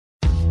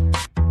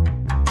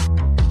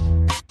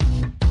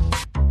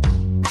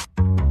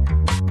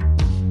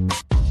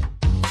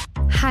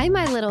Hi,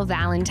 my little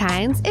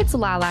Valentines. It's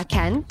Lala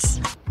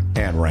Kent.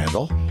 And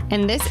Randall.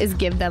 And this is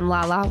Give Them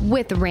Lala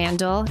with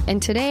Randall.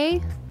 And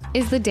today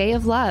is the day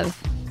of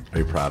love. Are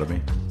you proud of me?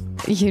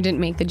 You didn't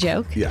make the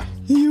joke? Yeah.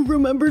 You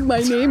remembered my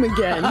name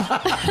again.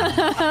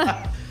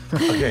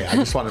 Okay, I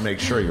just want to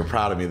make sure you're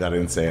proud of me that I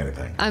didn't say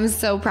anything. I'm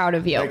so proud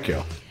of you. Thank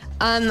you.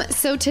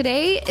 So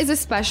today is a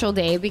special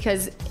day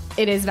because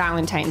it is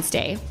Valentine's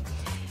Day.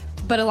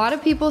 But a lot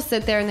of people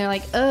sit there and they're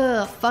like,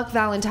 ugh, fuck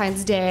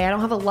Valentine's Day. I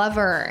don't have a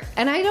lover.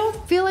 And I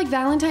don't feel like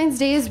Valentine's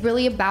Day is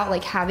really about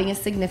like having a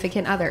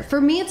significant other.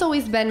 For me, it's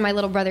always been my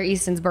little brother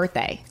Easton's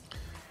birthday.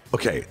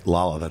 Okay,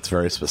 Lala, that's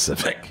very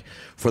specific.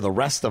 For the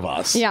rest of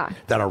us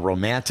that are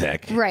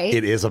romantic, right,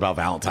 it is about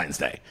Valentine's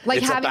Day. Like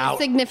it's having a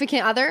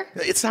significant other?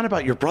 It's not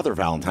about your brother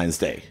Valentine's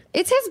Day.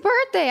 It's his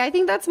birthday. I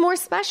think that's more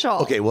special.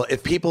 Okay, well,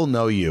 if people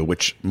know you,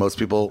 which most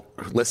people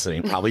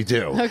listening probably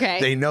do, okay,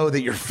 they know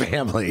that your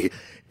family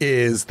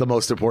is the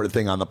most important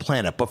thing on the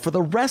planet. But for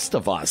the rest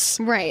of us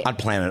on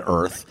planet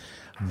Earth,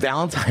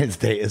 Valentine's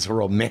Day is a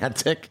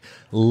romantic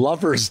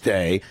lover's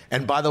day.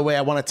 And by the way,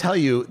 I want to tell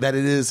you that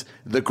it is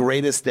the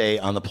greatest day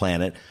on the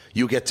planet.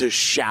 You get to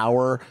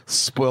shower,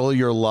 spoil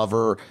your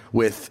lover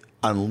with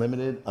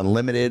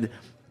unlimited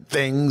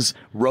things,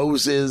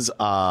 roses,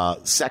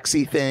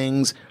 sexy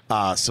things,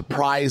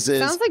 surprises.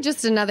 Sounds like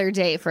just another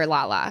day for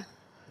Lala.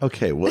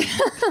 Okay, well,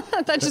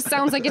 that just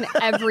sounds like an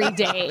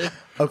everyday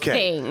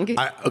thing.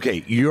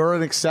 Okay, you're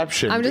an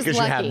exception because lucky.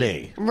 You have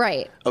me,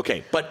 right?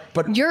 Okay, but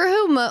you're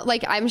who?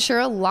 Like, I'm sure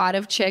a lot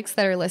of chicks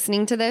that are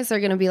listening to this are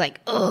going to be like,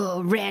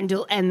 "Oh,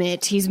 Randall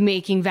Emmett, he's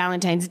making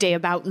Valentine's Day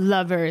about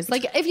lovers."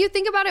 Like, if you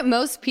think about it,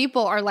 most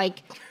people are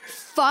like,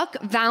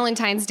 fuck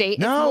Valentine's Day.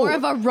 No.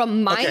 It's more of a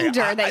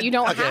reminder that you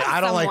don't have someone.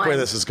 I don't like where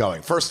this is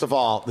going. First of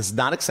all, this is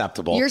not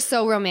acceptable. You're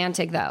so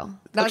romantic, though.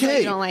 That's why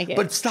you don't like it.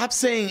 But stop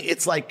saying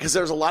it's like, because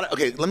there's a lot of,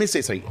 okay, let me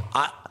say something.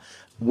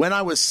 When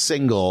I was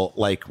single,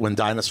 like when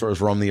dinosaurs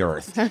roamed the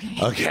earth,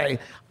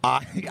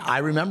 I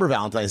remember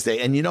Valentine's Day.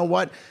 And you know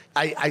what?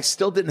 I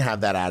still didn't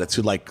have that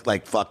attitude,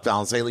 like fuck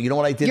Valentine's Day. You know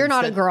what I did? You're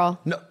not a girl.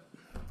 No.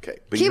 Okay.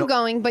 But Keep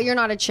going, but you're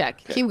not a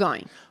chick. Okay. Keep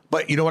going.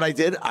 But you know what I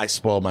did? I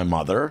spoiled my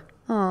mother.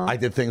 I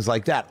did things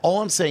like that.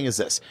 All I'm saying is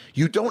this.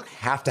 You don't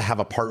have to have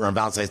a partner on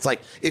Valentine's Day. It's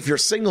like, if you're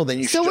single, then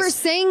you should. So we're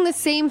saying the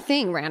same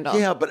thing, Randall.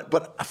 Yeah,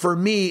 but for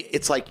me,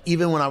 it's like,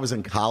 even when I was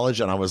in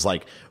college and I was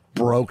like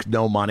broke,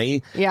 no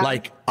money. Yeah.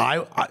 Like,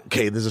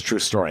 okay, this is a true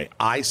story.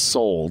 I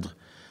sold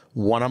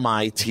one of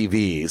my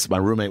TVs. My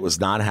roommate was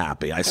not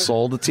happy. I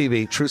sold the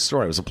TV. True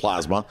story. It was a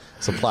plasma.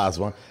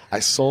 I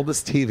sold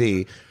this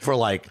TV for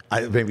like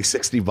maybe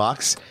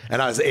 $60,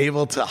 and I was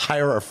able to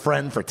hire a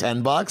friend for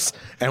 $10,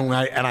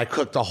 and I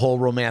cooked a whole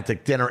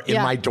romantic dinner in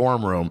my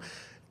dorm room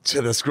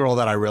to this girl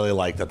that I really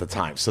liked at the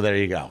time. So there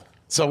you go.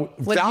 So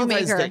what did you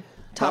make her?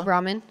 Top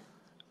ramen?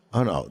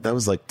 Oh no, that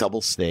was like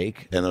double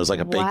steak, and there was like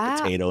a baked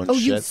potato and shit. Oh,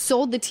 you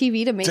sold the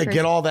TV to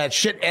get all that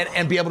shit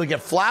and be able to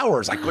get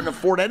flowers. I couldn't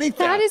afford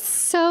anything. That is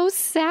so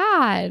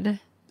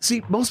sad.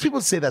 See, most people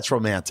say that's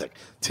romantic.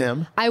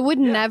 Tim, I would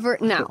never.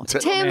 No,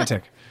 Tim.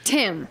 Romantic.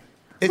 Tim,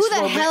 who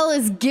the hell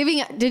is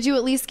giving? Did you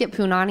at least get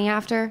punani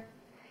after?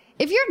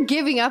 If you're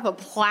giving up a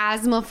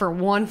plasma for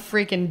one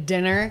freaking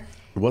dinner.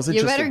 It wasn't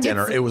just a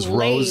dinner. It was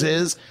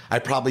roses. I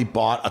probably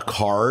bought a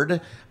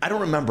card. I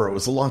don't remember. It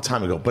was a long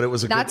time ago, but it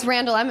was That's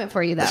Randall Emmett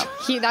for you, though.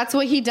 That's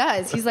what he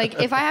does. He's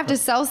like, if I have to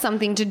sell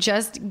something to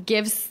just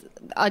give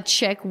a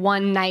chick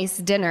one nice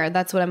dinner,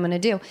 that's what I'm going to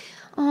do.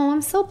 Oh,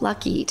 I'm so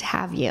lucky to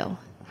have you. Right.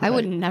 I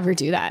would never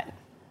do that.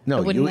 No, I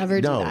would never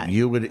do that.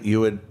 You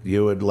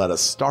would let us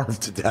starve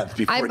to death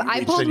before you reached in your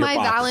pocket. I pulled my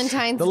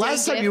Valentine's Day The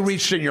last time you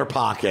reached in your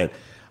pocket,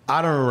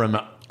 I don't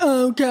remember.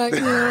 Okay.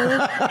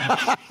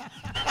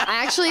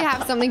 I actually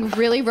have something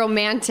really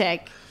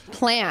romantic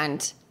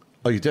planned.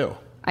 Oh, you do?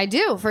 I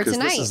do, for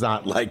tonight. This is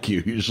not like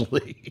you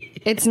usually.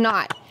 It's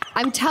not.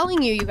 I'm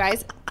telling you, you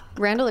guys.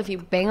 Randall, if you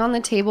bang on the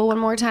table one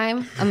more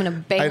time, I'm going to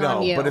bang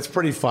on you. But it's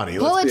pretty funny.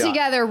 Pull it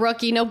together,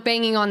 rookie. No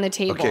banging on the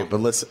table. Okay, but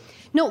listen.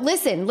 No,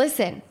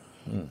 listen.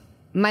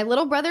 My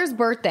little brother's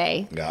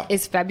birthday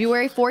is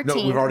February 14th, no,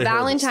 we've already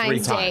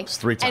Valentine's Day.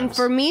 Three times. And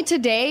for me,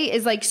 today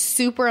is like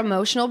super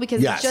emotional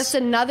because it's just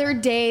another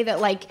day that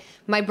like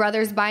my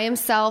brother's by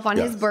himself on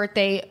his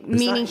birthday,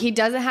 meaning he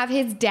doesn't have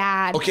his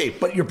dad. Okay,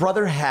 but your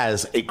brother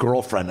has a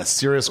girlfriend, a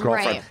serious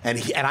girlfriend, and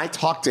I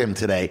talked to him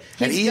today,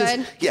 and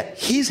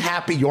he's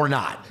happy you're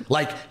not.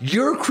 Like,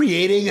 you're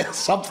creating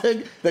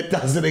something that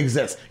doesn't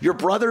exist. Your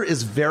brother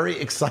is very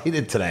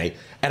excited today,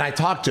 and I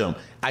talked to him.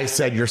 I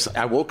said,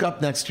 I woke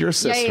up next to your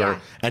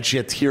sister, and she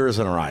had tears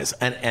in her eyes.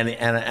 And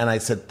I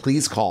said,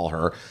 please call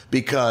her,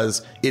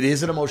 because it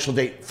is an emotional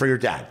date for your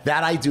dad.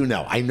 That I do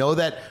know. I know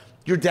that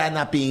your dad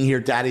not being here,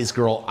 daddy's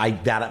girl,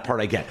 that part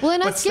I get. Well,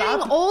 and but us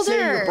getting stop older.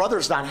 saying your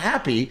brother's not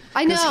happy.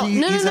 I know.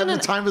 He's having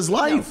the time of his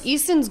life. No,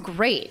 Easton's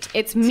great.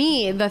 It's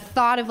me, the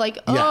thought of like,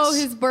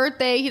 his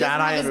birthday, he doesn't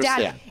have his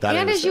dad.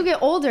 And as you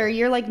get older,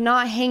 you're like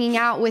not hanging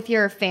out with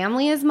your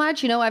family as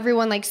much. You know,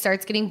 everyone like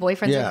starts getting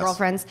boyfriends and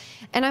girlfriends.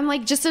 And I'm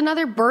like, just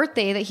another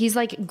birthday that he's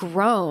like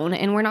grown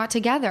and we're not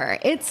together.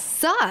 It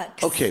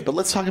sucks. Okay, but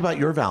let's talk about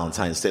your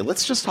Valentine's Day.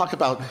 Let's just talk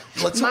about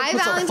my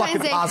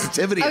Valentine's Day.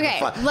 Positivity.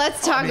 Okay,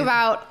 let's talk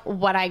about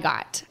what I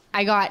got.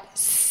 I got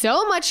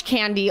so much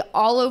candy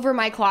all over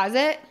my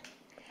closet.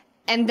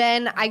 And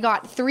then I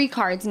got 3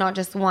 cards, not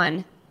just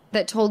one,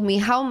 that told me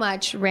how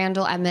much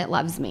Randall Emmett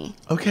loves me.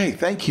 Okay,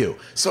 thank you.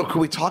 So can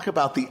we talk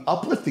about the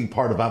uplifting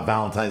part about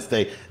Valentine's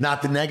Day,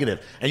 not the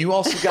negative? And you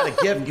also got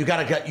a gift.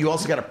 You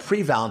also got a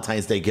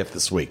pre-Valentine's Day gift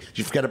this week. Did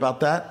you forget about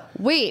that?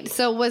 Wait,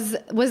 so was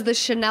the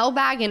Chanel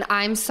bag an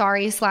I'm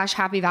sorry /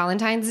 Happy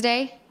Valentine's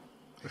Day?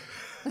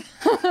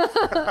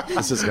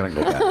 This is going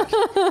to go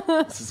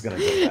bad.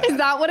 Is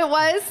that what it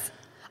was?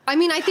 I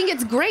mean, I think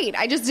it's great.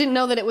 I just didn't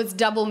know that it was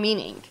double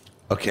meaning.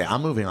 Okay,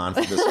 I'm moving on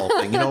from this whole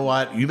thing. You know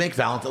what? You make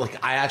Valentine.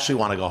 Like, I actually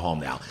want to go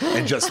home now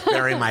and just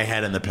bury my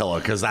head in the pillow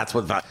because that's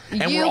what.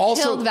 And we're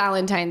also killed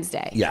Valentine's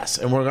Day. Yes,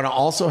 and we're going to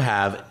also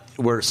have.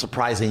 We're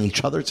surprising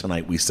each other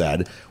tonight. We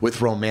said with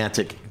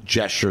romantic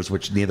gestures,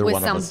 which neither one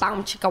of us. With some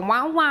bow chicka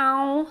wow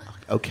wow.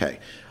 Okay.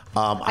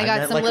 I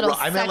got some little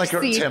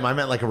sexy. I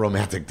meant like a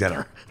romantic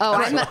dinner. Oh,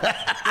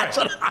 that's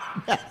what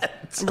I meant.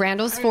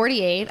 Randall's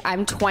 48.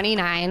 I'm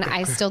 29.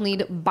 I still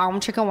need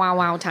bomb chicka wow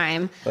wow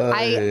time.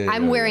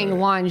 I'm wearing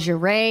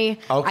lingerie.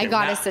 Okay, I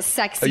got us a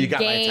sexy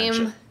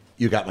game.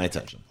 You got my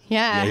attention.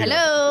 Yeah.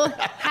 Hello.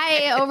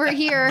 Hi, over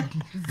here.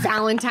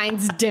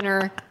 Valentine's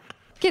dinner.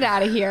 Get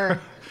out of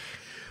here.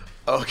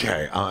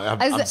 Okay,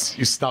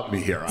 you stumped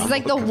me here. It's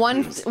like the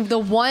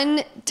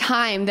one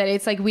time that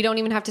it's like we don't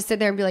even have to sit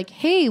there and be like,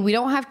 "Hey, we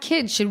don't have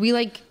kids. Should we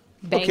like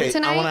bang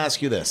tonight?" I want to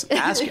ask you this.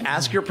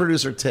 Ask your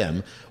producer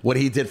Tim what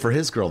he did for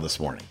his girl this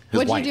morning.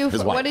 What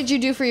did you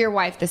do for your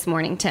wife this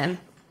morning, Tim?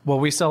 Well,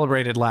 we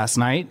celebrated last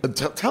night.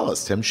 Tell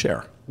us, Tim.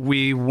 Share.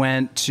 We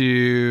went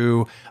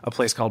to a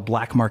place called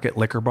Black Market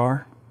Liquor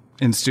Bar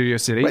in Studio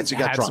City. Right, so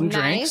you got drunk. Some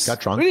drinks. Nice.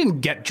 Got drunk. We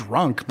didn't get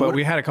drunk, but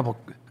we had a couple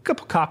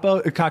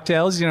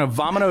cocktails,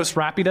 Vominos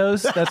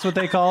Rapidos. That's what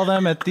they call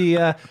them at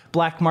the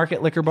Black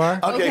Market Liquor Bar.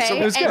 Okay, so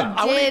it was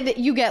good. Did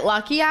you get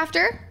lucky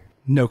after?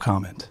 No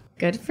comment.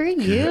 Good for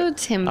you,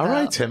 Tim. All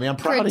right, Timmy, I'm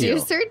proud of you.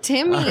 Producer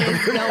Timmy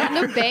is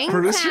going to bang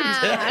Producer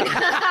town.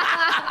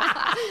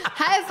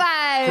 High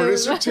five.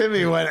 Producer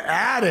Timmy went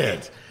at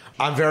it.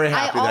 I'm very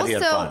happy that he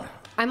had fun.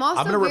 I'm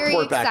going to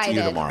report back to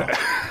you tomorrow.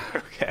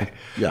 Okay.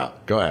 Yeah,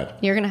 go ahead.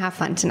 You're going to have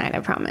fun tonight,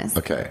 I promise.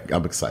 Okay,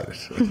 I'm excited.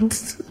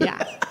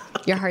 Yeah.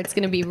 Your heart's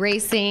going to be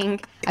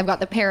racing. I've got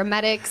the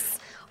paramedics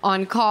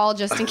on call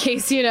just in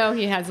case, he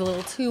has a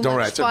little too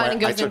much fun and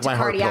goes into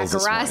cardiac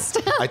arrest.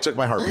 I took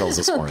my heart pills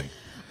this morning.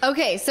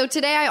 Okay, so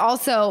today I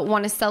also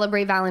want to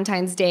celebrate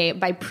Valentine's Day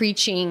by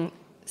preaching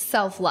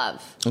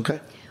self-love.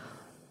 Okay.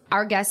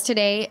 Our guest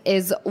today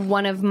is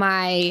one of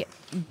my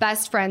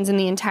best friends in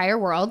the entire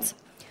world.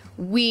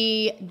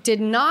 We did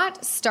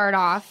not start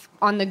off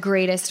on the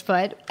greatest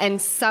foot, and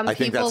I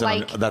think that's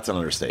an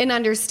understatement. An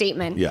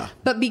understatement. Yeah.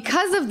 But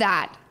because of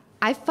that,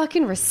 I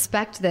fucking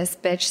respect this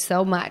bitch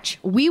so much.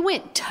 We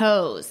went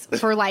toes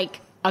for like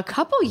a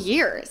couple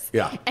years.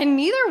 Yeah. And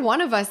neither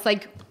one of us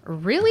like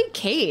really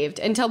caved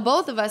until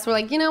both of us were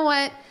like, you know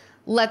what?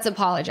 Let's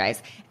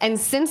apologize. And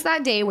since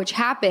that day, which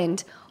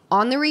happened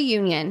on the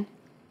reunion,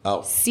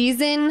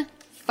 season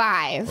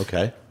 5.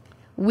 Okay.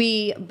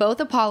 We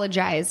both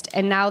apologized,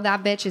 and now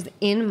that bitch is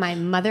in my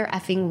mother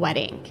effing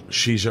wedding.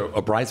 She's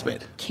a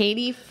bridesmaid.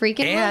 Katie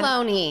freaking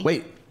Maloney.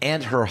 Wait,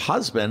 and her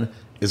husband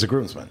is a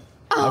groomsman.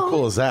 How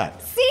cool is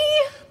that?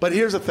 See? But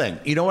here's the thing.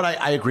 You know what?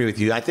 I agree with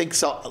you. I think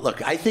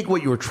I think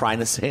what you were trying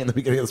to say in the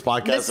beginning of this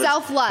podcast is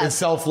self-love. Is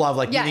self-love.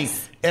 Like yes. you need,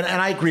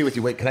 and I agree with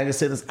you. Wait, can I just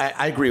say this?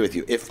 I agree with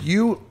you. If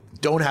you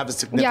don't have a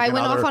significant I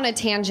went off on a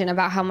tangent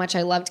about how much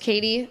I loved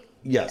Katie.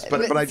 Yes,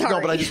 but I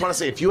just want to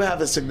say, if you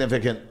have a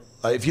significant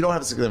if you don't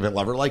have a significant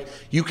lover, like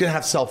you can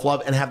have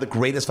self-love and have the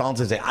greatest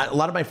Valentine's Day. A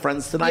lot of my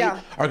friends tonight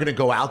are going to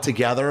go out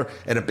together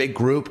in a big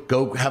group,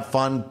 go have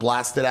fun,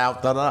 blast it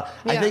out.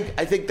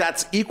 I think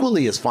that's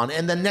equally as fun.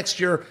 And then next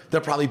year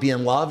they'll probably be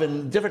in love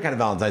and different kind of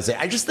Valentine's Day.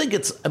 I just think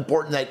it's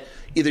important that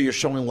either you're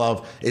showing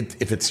love,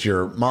 if it's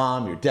your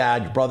mom, your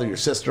dad, your brother, your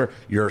sister,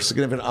 your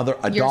significant other,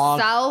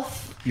 dog,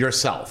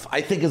 yourself.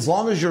 I think as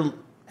long as you're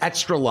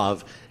extra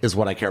love is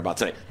what I care about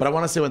today. But I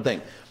want to say one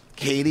thing.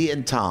 Katie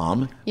and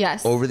Tom,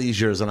 over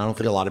these years, and I don't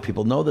think a lot of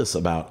people know this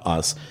about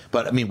us,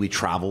 but I mean, we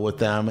travel with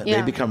them. Yeah.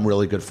 They become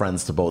really good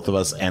friends to both of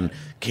us. And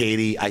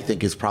Katie, I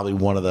think, is probably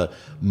one of the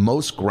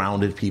most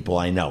grounded people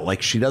I know.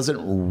 Like, she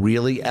doesn't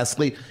really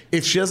escalate.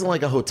 If she doesn't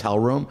like a hotel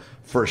room,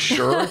 for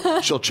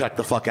sure, she'll check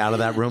the fuck out of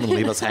that room and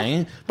leave us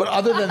hanging. But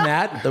other than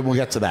that, then we'll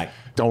get to that.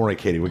 Don't worry,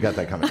 Katie, we got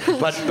that coming.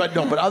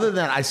 But other than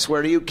that, I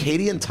swear to you,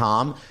 Katie and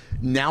Tom,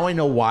 now I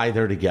know why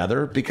they're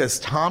together, because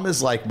Tom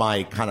is like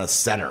my kind of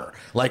center.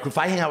 Like if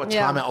I hang out with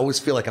Tom, I always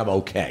feel like I'm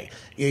okay.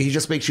 He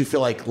just makes you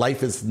feel like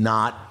life is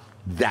not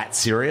that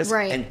serious.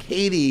 Right. And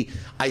Katie,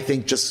 I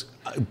think, just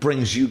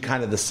brings you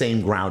kind of the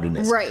same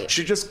groundedness. Right.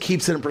 She just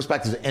keeps it in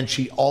perspective, and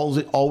she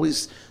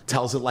always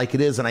tells it like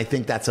it is. And I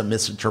think that's a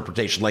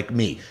misinterpretation. Like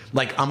me,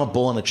 like I'm a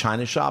bull in a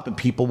china shop, and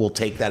people will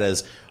take that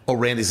as, oh,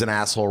 Randy's an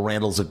asshole.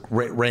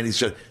 Randy's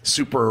just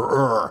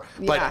super.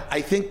 But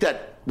I think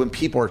that when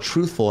people are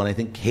truthful, and I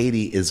think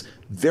Katie is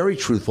very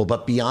truthful,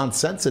 but beyond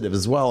sensitive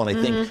as well. And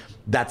I think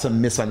that's a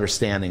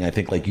misunderstanding. I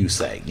think, like you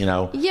say,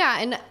 Yeah,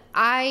 and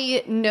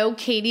I know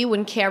Katie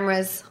when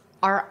cameras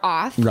are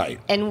off, right,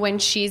 and when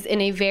she's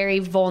in a very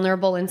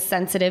vulnerable and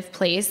sensitive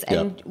place,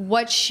 and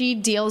what she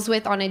deals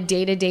with on a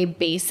day-to-day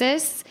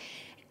basis,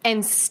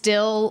 and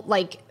still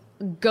like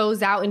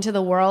goes out into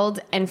the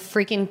world and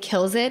freaking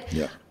kills it.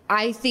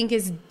 I think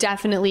is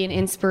definitely an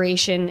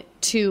inspiration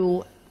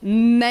to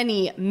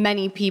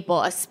many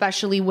people,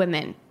 especially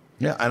women.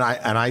 Yeah, and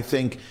I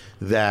think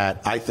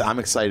that I'm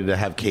excited to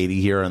have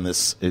Katie here on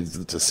this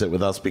to sit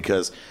with us,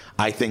 because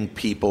I think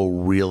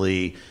people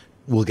really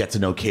will get to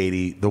know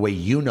Katie the way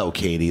you know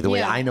Katie, the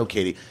way I know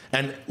Katie.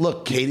 And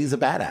look, Katie's a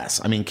badass.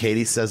 I mean,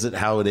 Katie says it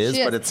how it is,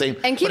 but at the same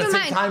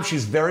time,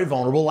 she's very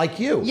vulnerable, like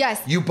you.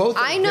 Yes, you both.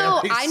 I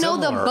know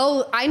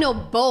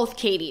both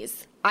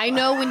Katies. I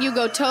know when you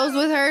go toes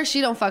with her, she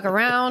don't fuck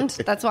around.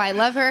 That's why I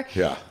love her.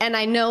 Yeah. And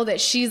I know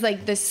that she's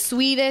like the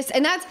sweetest,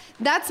 and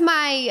that's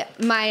my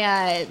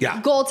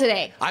goal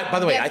today. By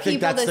the way, I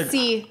think that's people to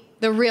see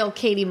the real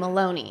Katie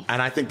Maloney.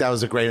 And I think that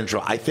was a great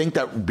intro. I think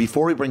that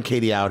before we bring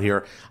Katie out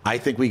here, I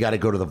think we got to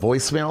go to the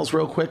voicemails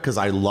real quick, because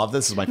I love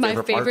this. This is my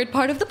favorite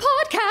part of the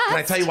podcast. Can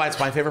I tell you why it's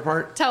my favorite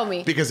part? Tell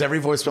me. Because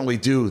every voicemail we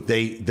do,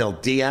 they'll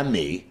DM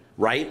me.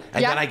 Right?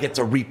 And then I get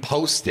to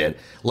repost it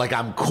like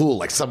I'm cool,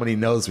 like somebody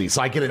knows me.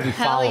 So I get a new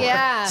follower.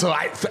 Yeah. So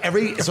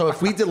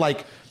if we did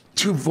like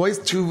two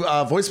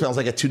voicemails,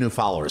 I get 2 new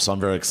followers. So I'm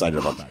very excited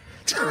about that.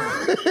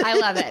 I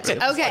love it.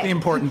 Okay. The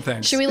important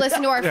thing. Should we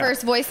listen to our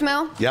first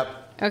voicemail? Yep.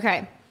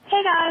 Okay.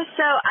 Hey guys,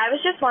 so I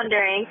was just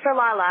wondering, for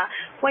Lala,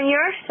 when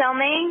you're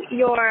filming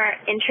your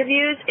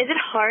interviews, is it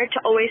hard to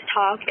always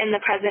talk in the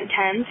present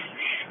tense?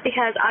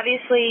 Because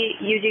obviously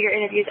you do your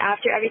interviews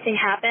after everything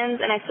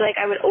happens, and I feel like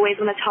I would always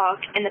want to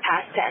talk in the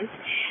past tense.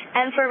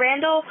 And for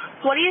Randall,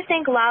 what do you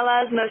think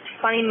Lala's most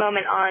funny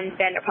moment on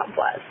Vanderpump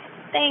was?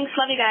 Thanks,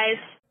 love you guys.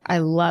 I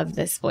love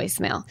this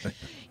voicemail.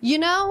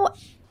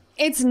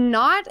 It's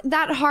not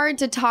that hard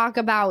to talk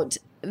about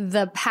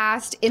the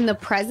past in the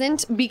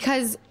present,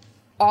 because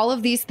all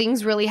of these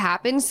things really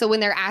happen. So when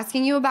they're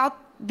asking you about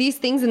these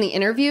things in the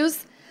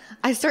interviews,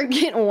 I start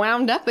getting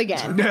wound up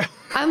again.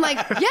 I'm like,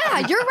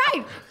 yeah, you're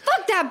right.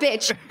 Fuck that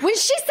bitch. When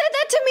she said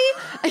that to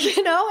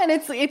me,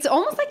 and it's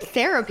almost like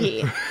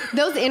therapy.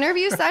 Those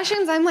interview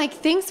sessions, I'm like,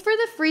 thanks for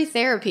the free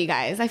therapy,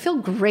 guys. I feel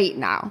great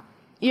now.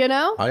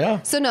 Oh,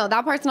 yeah. So no,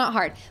 that part's not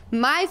hard.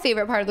 My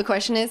favorite part of the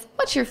question is,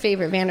 what's your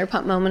favorite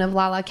Vanderpump moment of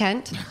Lala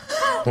Kent?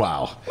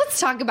 Wow. Let's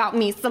talk about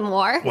me some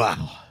more.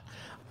 Wow.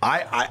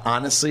 I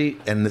honestly,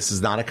 and this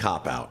is not a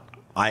cop-out,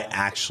 I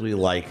actually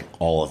like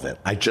all of it.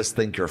 I just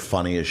think you're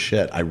funny as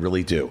shit. I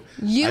really do.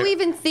 You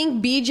even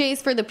think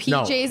BJ's for the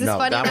PJs is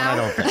funny that now? one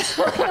I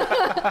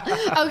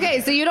don't think.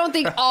 Okay, so you don't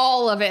think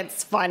all of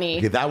it's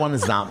funny. Yeah, that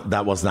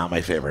was not my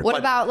favorite. What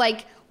about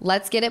like,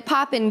 let's get it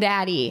poppin',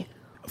 daddy?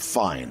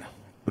 Fine.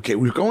 Okay,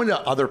 we're going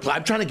to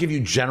I'm trying to give you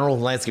general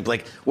landscape.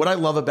 Like, what I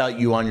love about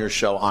you on your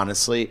show,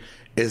 honestly,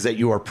 is that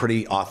you are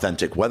pretty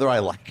authentic. Whether I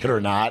like it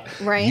or not,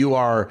 right. You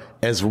are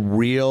as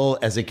real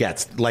as it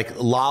gets. Like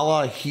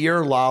Lala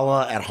here,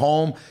 Lala at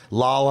home,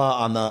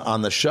 Lala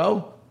on the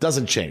show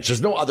doesn't change.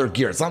 There's no other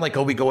gear. It's not like,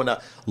 we go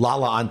into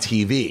Lala on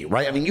TV,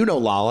 right? I mean,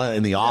 Lala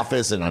in the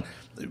office and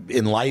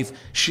in life.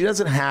 She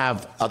doesn't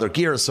have other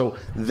gears. So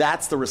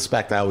that's the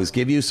respect I always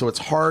give you. So it's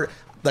hard.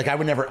 Like I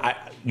would never,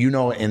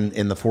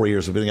 in the 4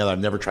 years we've been together, I've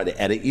never tried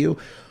to edit you.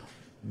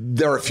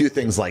 There are a few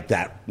things like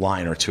that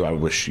line or two I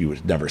wish you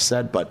would never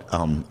said, but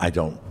I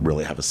don't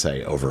really have a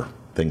say over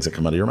things that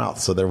come out of your mouth.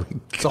 So there we go.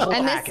 The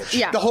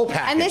whole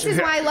package. And this is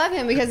why I love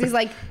him, because he's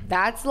like,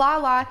 that's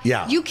Lala.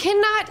 Yeah. You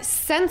cannot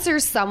censor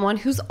someone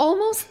who's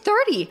almost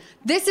 30.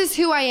 This is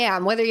who I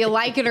am, whether you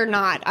like it or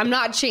not. I'm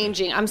not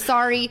changing. I'm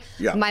sorry.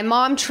 Yeah. My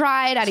mom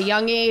tried at a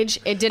young age.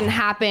 It didn't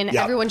happen.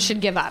 Yeah. Everyone should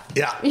give up.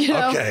 Yeah.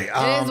 Okay.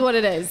 It is what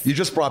it is. You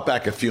just brought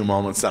back a few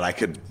moments that I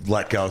could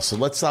let go. So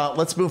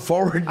let's move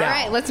forward now. All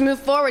right. Let's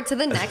move forward to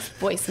the next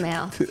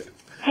voicemail.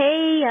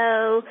 Hey,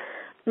 yo.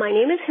 My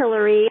name is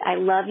Hillary. I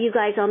love you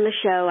guys on the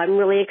show. I'm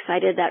really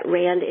excited that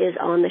Rand is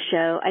on the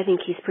show. I think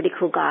he's a pretty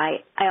cool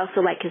guy. I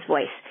also like his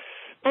voice.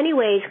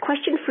 Anyways,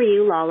 question for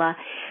you, Lala.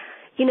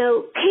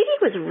 Katie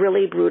was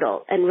really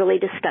brutal and really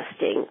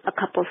disgusting a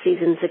couple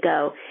seasons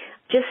ago.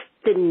 Just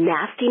the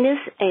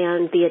nastiness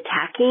and the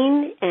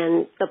attacking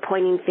and the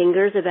pointing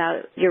fingers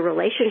about your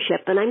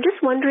relationship. And I'm just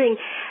wondering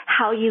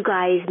how you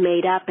guys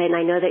made up. And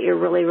I know that you're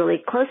really,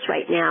 really close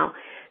right now.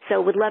 So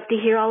would love to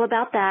hear all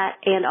about that,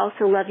 and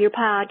also love your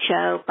pod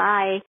show.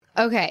 Bye.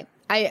 Okay.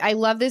 I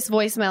love this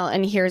voicemail,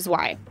 and here's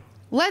why.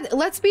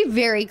 let's be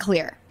very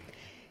clear.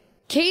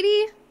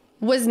 Katie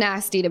was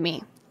nasty to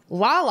me.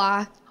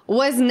 Lala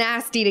was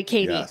nasty to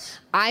Katie. Yes.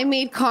 I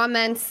made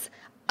comments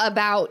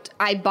about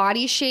I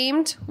body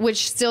shamed,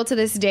 which still to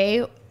this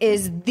day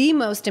is the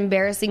most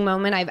embarrassing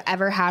moment I've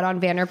ever had on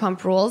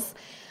Vanderpump Rules.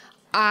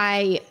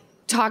 I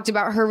talked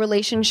about her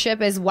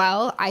relationship as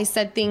well. I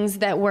said things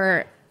that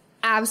were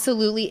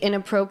absolutely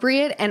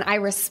inappropriate, and I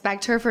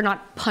respect her for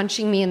not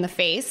punching me in the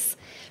face.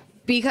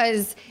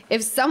 Because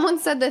if someone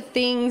said the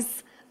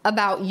things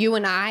about you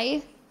and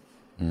I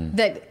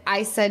that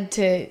I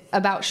said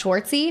about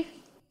Schwartzy,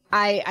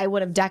 I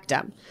would have decked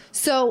him.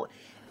 So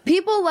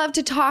people love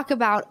to talk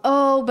about,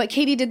 oh, but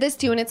Katie did this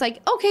to you. And it's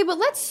like, okay, but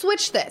let's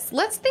switch this.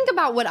 Let's think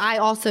about what I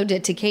also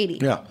did to Katie.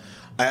 Yeah.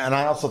 And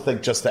I also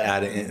think, just to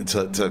add in,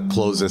 to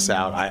close this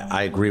out,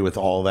 I agree with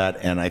all that.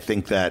 And I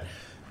think that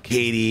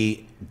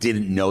Katie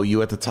didn't know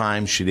you at the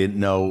time. She didn't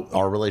know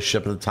our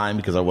relationship at the time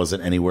because I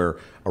wasn't anywhere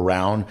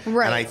around.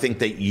 Right. And I think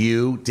that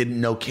you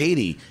didn't know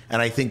Katie.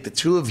 And I think the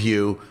two of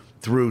you,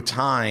 through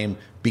time,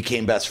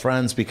 became best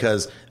friends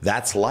because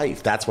that's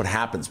life. That's what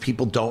happens.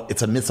 People don't,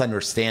 it's a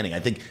misunderstanding. I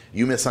think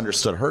you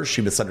misunderstood her.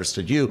 She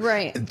misunderstood you.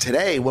 Right. And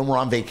today, when we're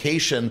on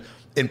vacation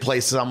in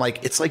places, I'm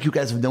like, it's like you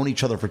guys have known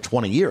each other for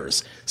 20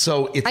 years.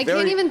 So I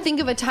can't even think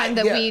of a time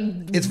that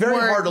it's very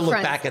hard to look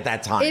back at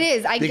that time. It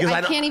is. I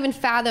can't even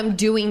fathom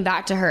doing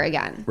that to her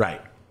again.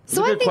 Right.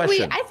 So I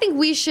think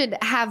we should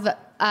have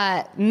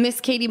Miss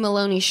Katie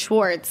Maloney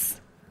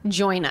Schwartz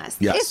join us.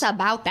 Yes. It's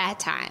about that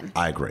time.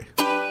 I agree.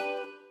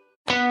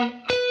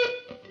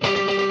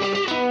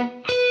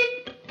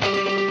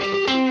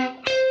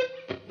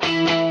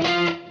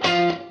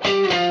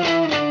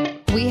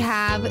 We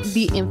have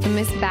the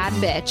infamous bad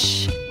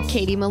bitch,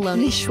 Katie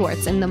Maloney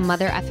Schwartz, in the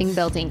mother effing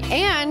building.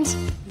 And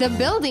the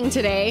building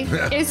today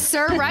is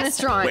Sir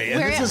Restaurant,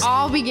 where it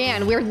all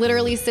began. We're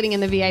literally sitting in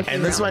the VIP room.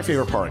 And this is my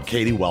favorite part.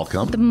 Katie,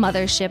 welcome. The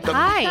mothership.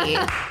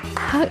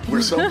 Hi.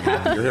 We're so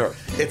happy you're here.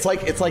 It's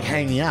like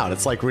hanging out.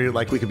 It's like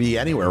we could be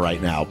anywhere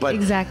right now. But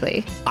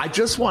Exactly. I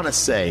just want to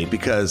say,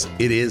 because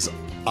it is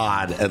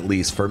odd, at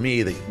least for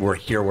me, that we're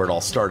here where it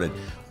all started.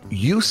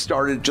 You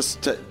started,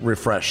 just to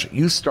refresh,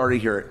 you started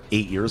here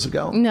 8 years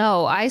ago?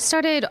 No, I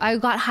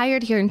got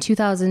hired here in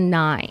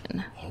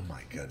 2009. Oh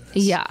my goodness.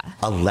 Yeah.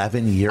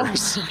 11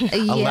 years?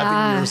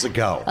 11 years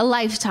ago. A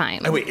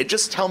lifetime. And wait,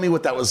 just tell me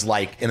what that was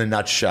like in a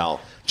nutshell.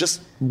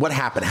 Just what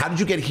happened? How did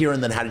you get here,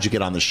 and then how did you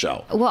get on the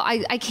show? Well,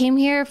 I came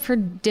here for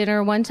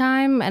dinner one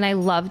time and I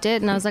loved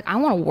it, and I was like, I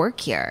want to work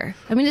here.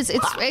 I mean,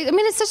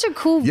 it's such a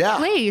cool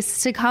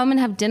place to come and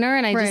have dinner,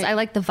 and I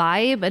like the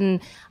vibe,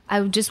 and I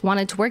just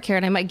wanted to work here.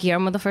 And I met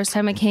Guillermo the first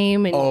time I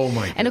came, and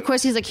and of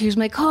course he's like, here's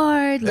my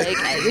card, like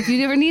if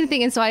you ever need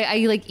anything. And so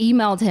I like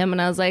emailed him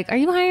and I was like, are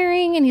you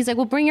hiring? And he's like,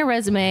 well, bring your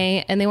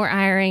resume. And they weren't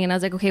hiring, and I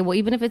was like, okay, well,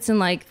 even if it's in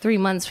like 3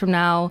 months from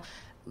now,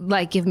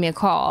 like, give me a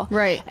call.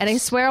 Right. And I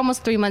swear,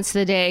 almost 3 months to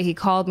the day, he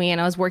called me, and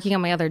I was working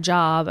on my other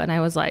job, and I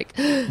was like,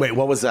 wait,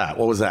 what was that?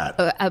 What was that?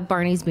 At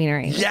Barney's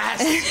Beanery. Yes.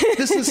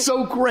 This is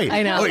so great.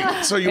 I know. Wait,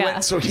 so you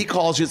went, so he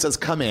calls you and says,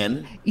 come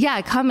in.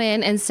 Yeah, come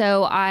in. And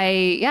so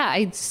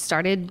I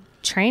started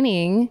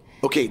training.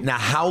 Okay, now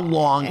how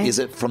long is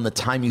it from the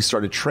time you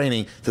started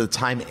training to the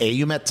time A,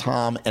 you met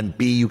Tom, and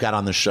B, you got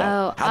on the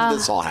show? How did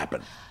this all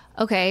happen?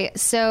 Okay,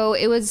 so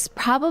it was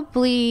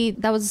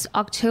that was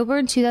October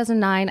in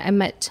 2009. I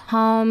met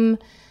Tom,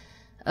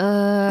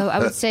 I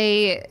would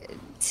say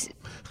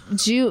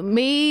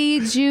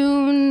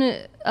June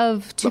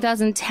of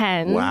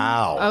 2010.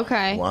 Wow.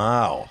 Okay.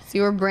 Wow. So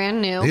you were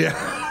brand new.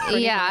 Yeah.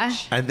 Yeah.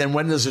 And then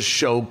when does a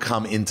show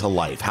come into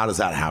life? How does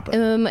that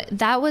happen?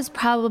 That was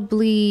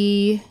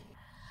probably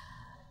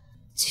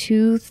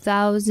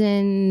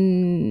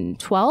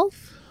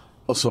 2012.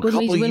 Oh, so a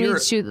couple when years. we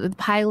shoot the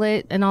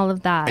pilot and all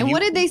of that. And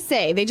what did they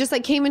say? They just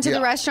like came into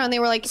the restaurant. They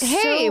were like,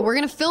 hey, we're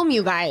going to film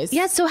you guys.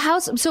 Yeah, so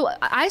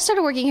I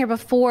started working here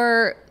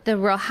before the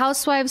Real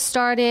Housewives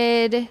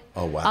started.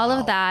 Oh, wow. All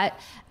of that.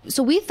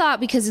 So we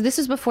thought, because this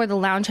was before the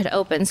lounge had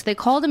opened, so they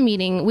called a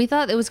meeting. We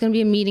thought it was going to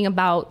be a meeting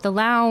about the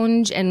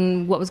lounge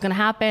and what was going to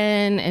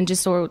happen and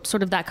just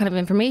sort of that kind of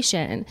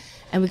information.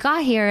 And we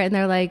got here and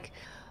they're like,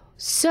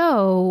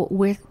 so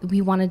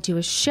we want to do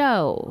a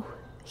show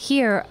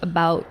here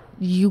about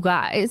you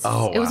guys.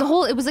 Oh,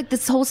 wow. It was like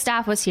this whole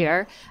staff was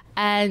here,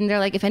 and they're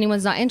like, if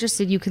anyone's not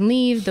interested, you can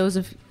leave. Those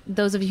of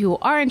you who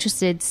are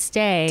interested,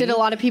 stay. Did a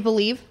lot of people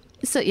leave?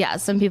 So yeah,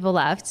 some people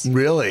left.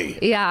 Really?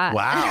 Yeah.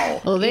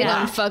 Wow. Well, they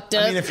done fucked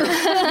up. I mean, if you're,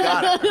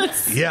 got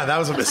it. Yeah, that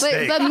was a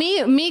mistake. But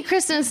me,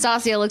 Kristen, and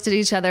Stasia looked at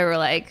each other. We're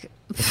like,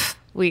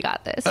 we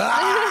got this.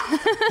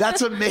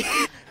 That's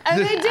amazing. And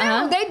they do.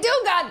 They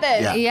do got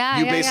this. Yeah,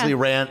 you basically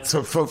ran.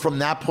 So from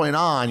that point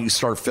on, you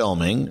start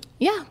filming.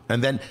 Yeah.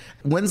 And then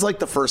when's like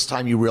the first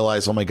time you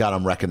realize, oh my God,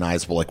 I'm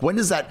recognizable? Like, when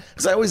does that?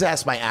 Because I always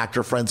ask my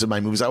actor friends in my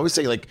movies. I always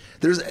say, like,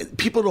 there's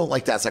people don't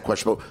like to ask that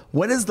question, but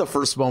when is the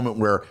first moment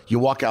where you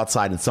walk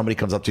outside and somebody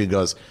comes up to you and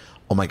goes,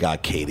 oh my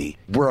God, Katie,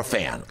 we're a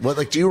fan? What,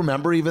 like, do you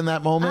remember even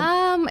that moment?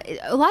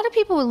 A lot of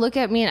people would look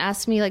at me and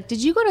ask me, like,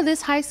 did you go to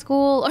this high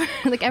school? Or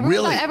like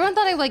everyone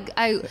thought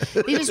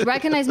they just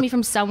recognized me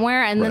from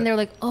somewhere, and then they're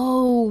like,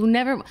 oh,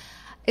 never.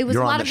 It was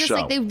a lot of just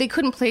like they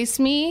couldn't place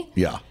me.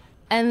 Yeah.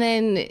 And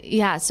then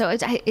so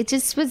it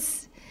just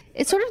was.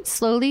 It sort of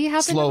slowly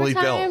happened. Slowly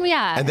over time. built,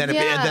 yeah. And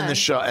then the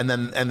show, and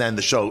then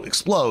the show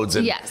explodes,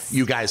 and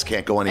you guys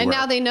can't go anywhere. And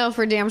now they know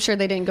for damn sure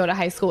they didn't go to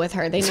high school with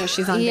her. They know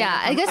she's on.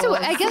 Yeah, I guess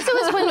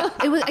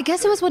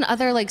it was when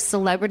other like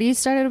celebrities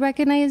started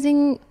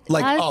recognizing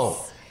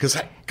us.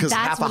 Because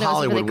half of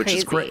Hollywood, really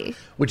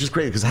which is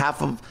great, because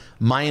half of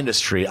my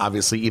industry,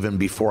 obviously, even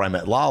before I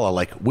met Lala,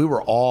 like we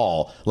were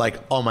all like,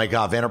 oh my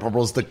God, Vanderpump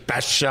Rules, the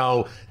best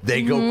show.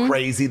 They go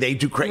crazy. They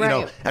do crazy. Right.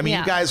 You know, I mean,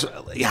 you guys,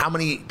 how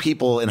many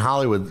people in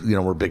Hollywood,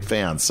 were big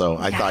fans? So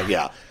I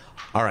thought,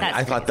 all right.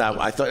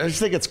 I just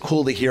think it's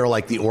cool to hear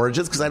like the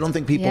origins, because I don't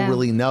think people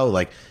really know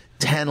like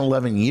 10,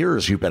 11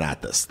 years you've been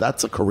at this.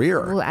 That's a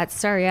career. Well, at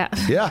Star, yeah.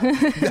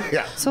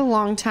 It's a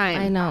long time.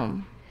 I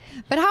know.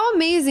 But how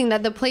amazing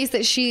that the place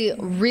that she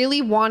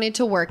really wanted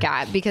to work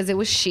at, because it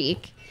was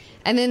chic,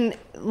 and then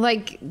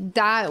like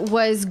that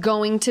was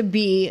going to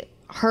be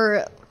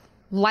her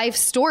life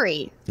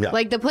story. Yeah.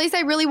 Like the place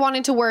I really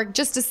wanted to work,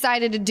 just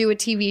decided to do a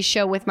TV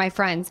show with my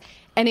friends,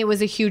 and it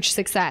was a huge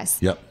success.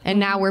 Yep. And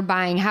now we're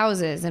buying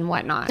houses and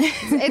whatnot.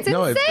 It's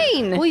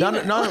insane.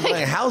 Not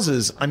buying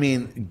houses. I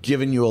mean,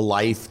 giving you a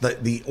life.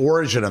 The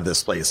origin of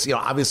this place.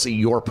 Obviously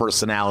your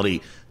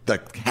personality. The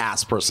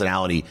cast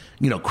personality,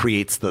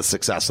 creates the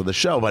success of the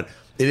show. But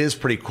it is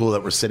pretty cool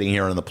that we're sitting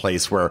here in the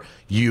place where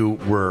you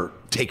were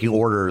taking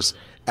orders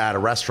at a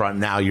restaurant.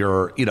 Now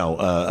you're, a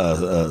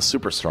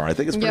superstar. I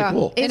think it's pretty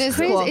cool. It is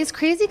crazy. Cool. It's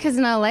crazy because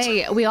in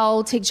LA, we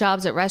all take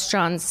jobs at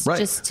restaurants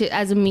just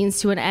as a means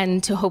to an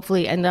end to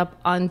hopefully end up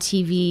on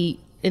TV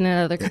in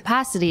another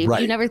capacity.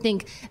 Right. You never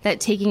think that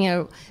taking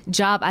a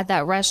job at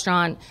that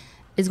restaurant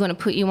is going to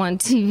put you on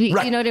TV.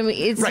 Right. You know what I mean?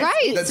 It's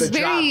It's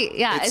very,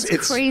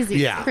 it's crazy.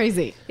 Yeah. It's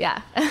crazy.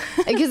 Yeah.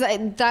 Because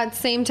that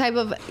same type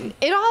of,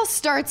 it all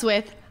starts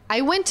with,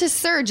 I went to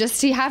Sir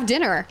just to have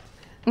dinner.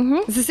 Mm-hmm.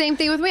 It's the same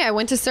thing with me. I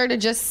went to Sir to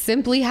just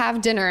simply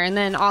have dinner. And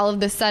then all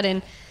of a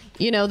sudden,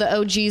 the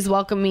OGs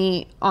welcome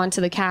me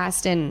onto the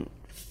cast, and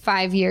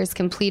 5 years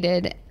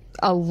completed,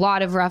 a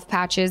lot of rough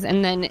patches.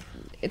 And then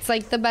it's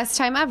like the best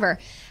time ever.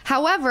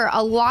 However,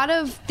 a lot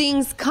of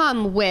things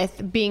come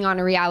with being on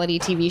a reality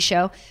TV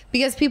show,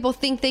 because people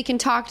think they can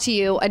talk to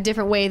you a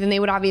different way than they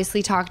would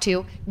obviously talk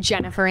to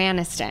Jennifer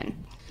Aniston,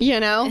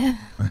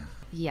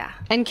 Yeah.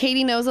 And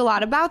Katie knows a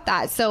lot about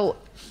that. So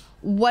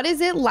what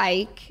is it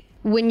like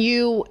when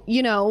you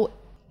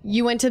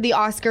went to the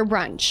Oscar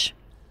brunch?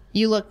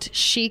 You looked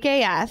chic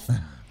AF.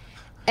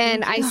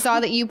 And I saw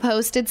that you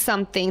posted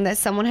something that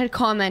someone had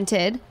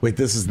commented. Wait,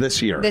 this is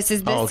this year? This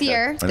is this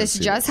year. This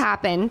just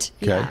happened.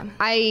 Okay. Yeah.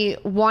 I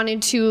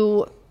wanted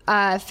to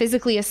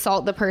physically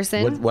assault the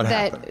person what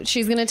that happened?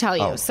 She's going to tell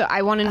you. So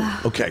I want to...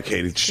 Okay,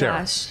 Katie, share.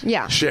 Gosh.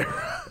 Yeah. Share.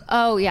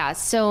 Oh, yeah.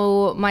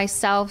 So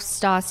myself,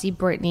 Stassi,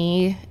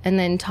 Brittany, and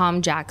then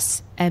Tom,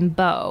 Jax, and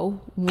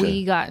Bo,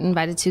 we got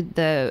invited to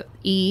the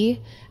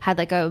had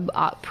like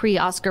a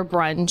pre-Oscar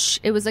brunch.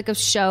 It was like a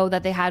show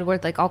that they had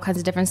with like all kinds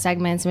of different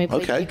segments, and we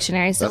played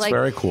Pictionary. So that's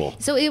very cool.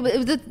 So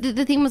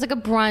the theme was like a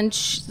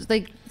brunch,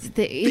 like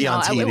Be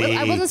on TV.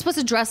 I wasn't supposed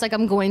to dress like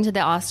I'm going to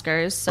the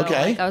Oscars. So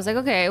I was like,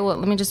 okay, well,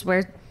 let me just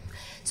wear.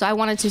 So I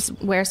wanted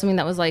to wear something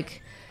that was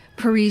like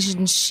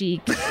Parisian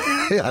chic.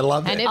 I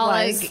love it. And it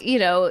was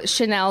like,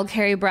 Chanel,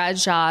 Carrie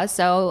Bradshaw.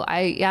 So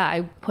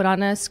I put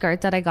on a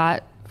skirt that I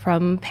got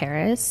from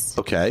Paris.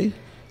 Okay.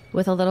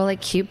 With a little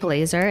like cute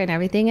blazer and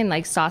everything. And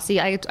like Stassi,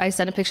 I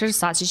sent a picture to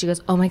Stassi. She goes,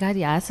 oh my God,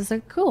 yes. I was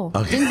like, cool.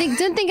 Okay.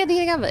 Didn't think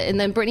anything of it. And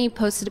then Brittany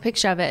posted a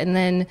picture of it. And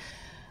then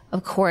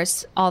of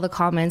course, all the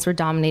comments were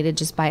dominated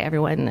just by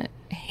everyone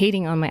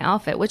hating on my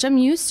outfit, which I'm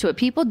used to it.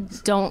 People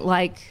don't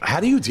like. How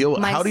do you deal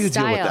with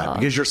style. that?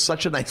 Because you're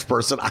such a nice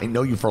person. I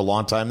know you for a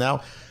long time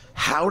now.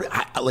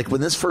 Like when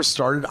this first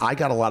started, I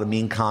got a lot of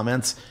mean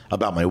comments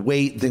about my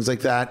weight and things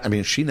like that. I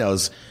mean, she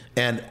knows.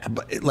 And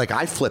like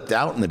I flipped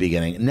out in the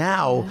beginning.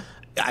 Now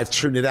I've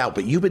turned it out,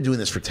 but you've been doing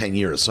this for 10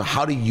 years. So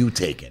how do you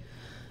take it?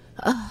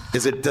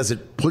 Does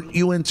it put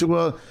you into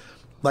a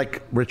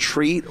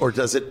retreat, or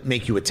does it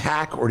make you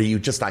attack, or do you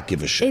just not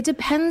give a shit? It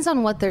depends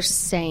on what they're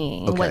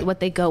saying, what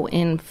they go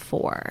in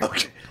for.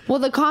 Okay. Well,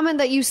 the comment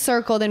that you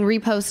circled and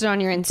reposted on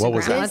your Instagram. What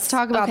was that? Let's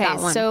talk about that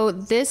one. So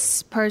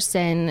this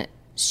person,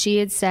 she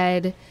had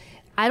said,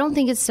 I don't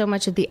think it's so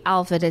much of the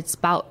outfit, it's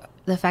about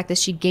the fact that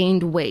she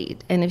gained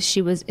weight. And if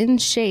she was in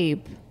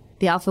shape,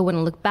 the outfit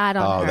wouldn't look bad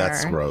on her. Oh,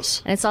 that's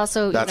gross. And it's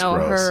also,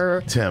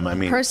 her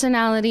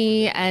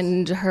personality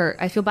and her.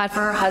 I feel bad for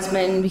her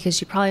husband because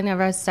she probably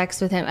never has sex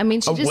with him. I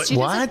mean,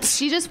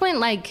 she just went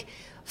like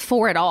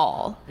for it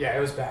all. Yeah, it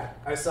was bad.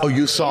 I saw. Oh,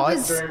 you saw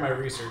it? During my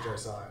research, I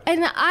saw it.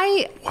 And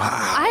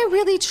I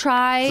really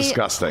try.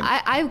 Disgusting.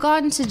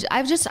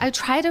 I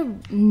try to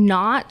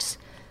not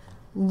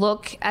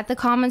look at the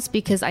comments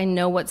because I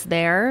know what's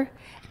there.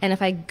 And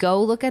if I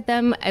go look at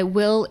them, it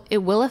will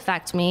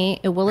affect me.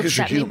 It will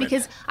upset me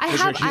because I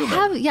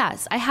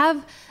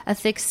have a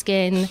thick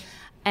skin.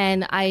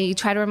 And I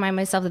try to remind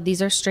myself that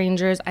these are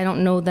strangers. I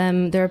don't know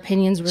them. Their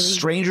opinions really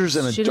strangers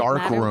in a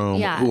dark room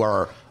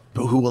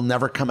who will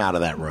never come out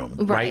of that room.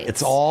 Right?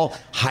 It's all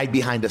hide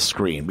behind a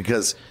screen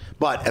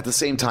but at the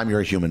same time,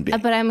 you're a human being.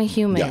 But I'm a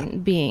human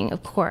being,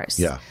 of course.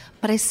 Yeah.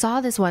 But I saw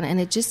this one, and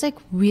it just like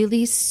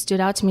really stood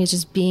out to me as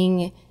just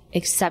being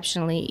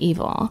exceptionally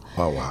evil.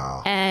 Oh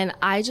wow! And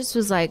I just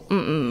was like,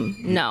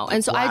 no.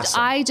 And so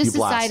I just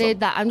decided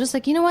that I'm just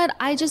like, you know what?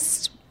 I'm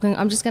just going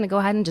to go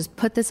ahead and just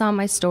put this on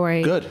my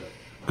story.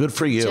 Good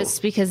for you.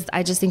 Just because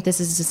I just think this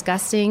is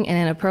disgusting and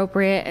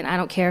inappropriate, and I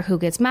don't care who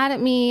gets mad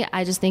at me.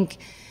 I just think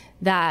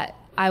that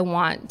I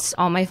want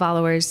all my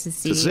followers to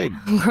see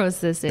how gross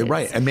this is.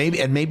 Right. And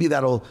maybe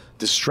that'll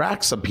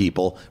distract some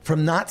people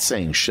from not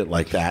saying shit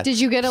like that. Did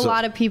you get a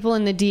lot of people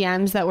in the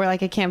DMs that were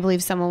like, I can't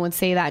believe someone would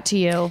say that to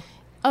you?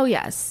 Oh,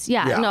 yes.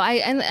 Yeah. No,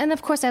 and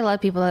of course I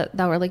love people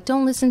that were like,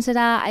 don't listen to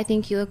that. I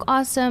think you look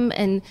awesome.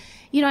 And,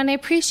 and I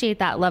appreciate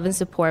that love and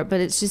support,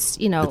 but it's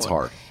just, it's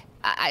hard.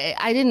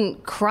 I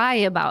didn't cry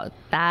about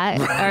that,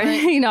 or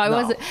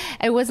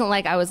it wasn't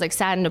like I was like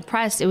sad and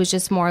depressed. It was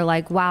just more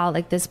like, wow,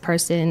 like this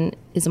person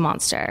is a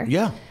monster.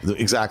 Yeah,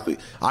 exactly.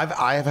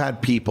 I have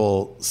had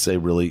people say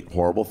really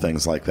horrible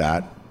things like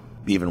that,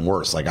 even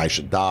worse, like I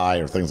should die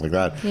or things like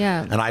that.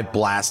 Yeah, and I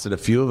blasted a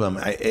few of them.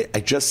 I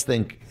just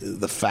think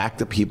the fact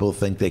that people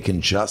think they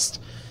can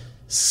just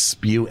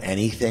spew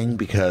anything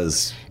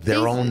because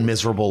their own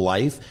miserable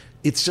life.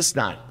 It's just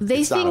not.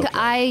 They think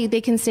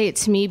they can say it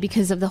to me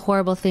because of the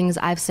horrible things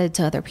I've said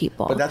to other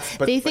people.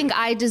 They think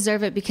I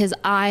deserve it because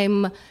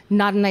I'm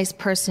not a nice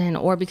person,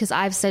 or because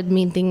I've said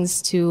mean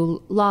things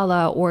to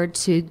Lala, or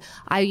to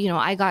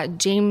I got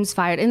James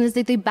fired, and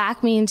they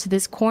back me into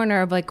this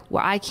corner of like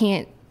where I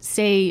can't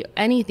say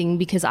anything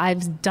because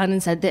I've done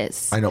and said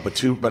this. I know,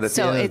 but at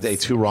the end of the day,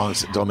 two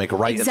wrongs don't make a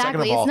right. Exactly, and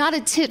second of all, it's not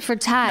a tit for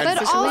tat.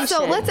 But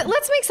also,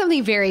 let's make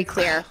something very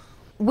clear.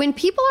 When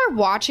people are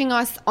watching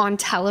us on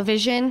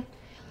television,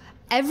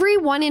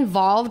 everyone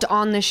involved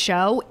on the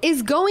show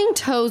is going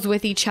toes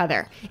with each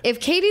other. If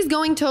Katie's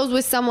going toes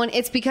with someone,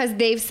 it's because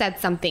they've said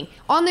something.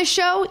 On the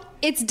show,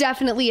 it's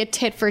definitely a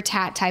tit for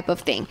tat type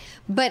of thing.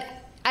 But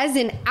as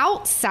an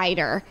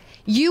outsider,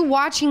 you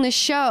watching the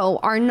show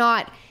are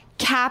not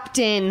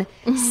Captain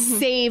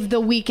Save the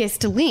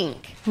Weakest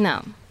Link.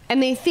 No.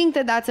 And they think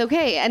that that's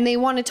okay. And they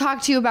want to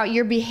talk to you about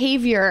your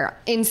behavior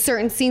in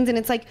certain scenes. And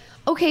it's like,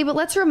 okay, but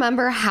let's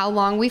remember how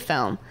long we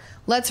film.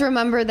 Let's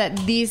remember that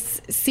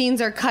these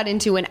scenes are cut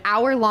into an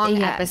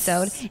hour-long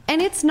episode.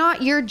 And it's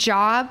not your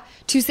job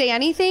to say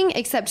anything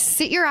except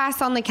sit your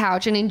ass on the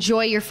couch and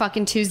enjoy your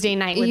fucking Tuesday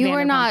night with Vanderpump Rules. You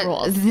were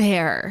not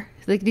there.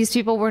 Like, these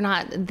people were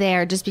not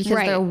there. Just because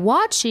they're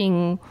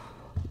watching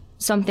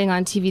something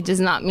on TV does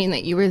not mean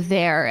that you were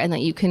there and that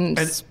you can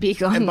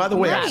speak on. And by the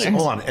way,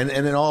 hold on. And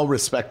in all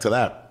respect to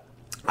that,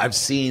 I've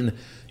seen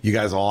you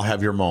guys all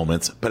have your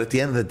moments. But at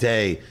the end of the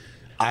day,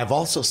 I've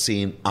also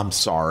seen, I'm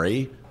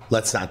sorry,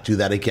 let's not do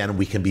that again.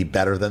 We can be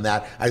better than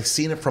that. I've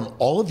seen it from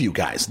all of you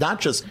guys,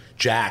 not just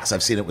Jax.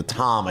 I've seen it with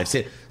Tom. I've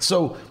seen it.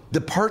 So the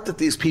part that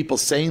these people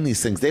saying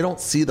these things, they don't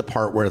see the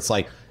part where it's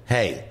like,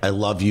 hey, I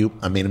love you.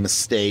 I made a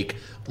mistake.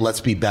 Let's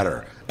be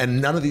better.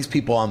 And none of these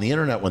people on the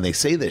internet, when they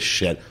say this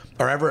shit,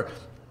 are ever...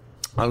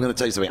 I'm going to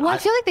tell you something. Well, I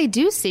feel like they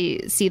do see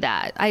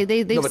that.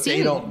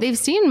 They've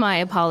seen my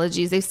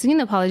apologies. They've seen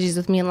the apologies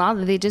with me and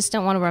Lala. They just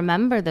don't want to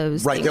remember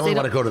those right. things. They only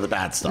want to go to the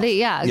bad stuff.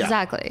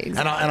 Exactly. And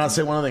I'll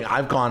say one other thing.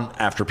 I've gone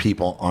after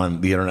people on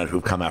the internet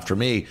who've come after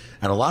me,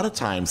 and a lot of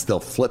times they'll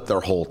flip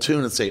their whole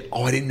tune and say,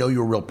 "Oh, I didn't know you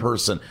were a real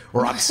person,"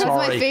 or "I'm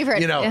sorry." That's my favorite.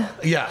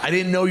 I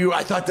didn't know you.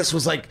 I thought this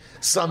was like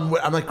some.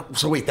 I'm like,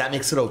 so wait, that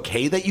makes it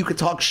okay that you could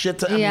talk shit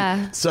to? I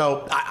mean,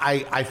 so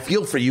I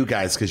feel for you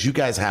guys because you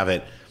guys have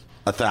it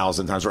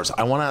 1,000 times worse.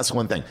 I want to ask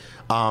one thing.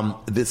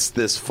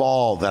 This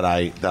fall that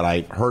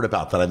I heard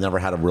about that I've never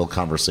had a real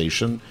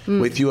conversation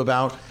with you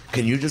about.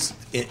 Can you just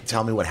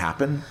tell me what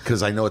happened?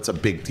 Because I know it's a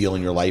big deal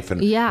in your life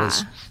and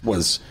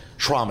was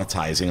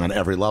traumatizing on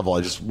every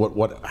level.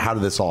 How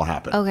did this all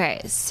happen? Okay,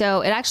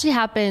 so it actually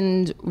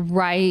happened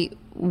right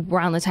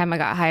around the time I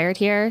got hired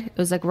here. It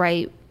was like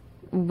right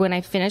when I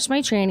finished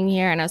my training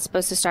here and I was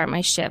supposed to start my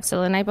shift.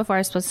 So the night before I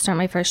was supposed to start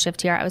my first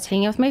shift here, I was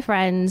hanging out with my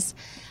friends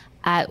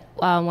at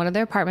one of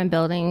their apartment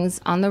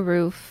buildings on the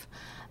roof,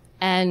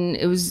 and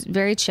it was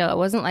very chill. It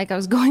wasn't like I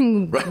was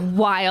going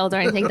wild or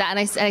anything like that.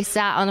 And I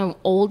sat on an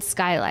old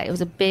skylight. It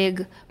was a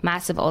big,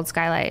 massive old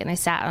skylight, and I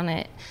sat on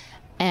it,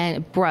 and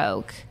it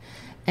broke.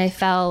 And I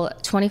fell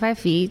 25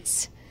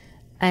 feet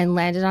and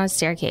landed on a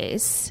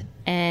staircase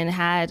and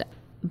had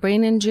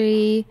brain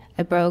injury.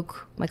 I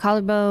broke my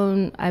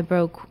collarbone. I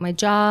broke my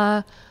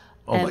jaw.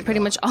 And pretty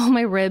much all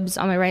my ribs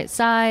on my right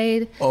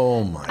side.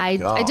 Oh my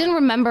God. I didn't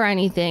remember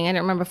anything. I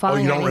didn't remember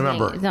falling or anything. You don't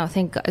remember? No,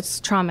 thank God. It's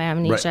trauma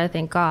amnesia,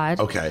 thank God.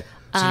 Okay.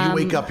 So you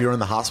wake up, you're in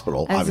the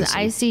hospital,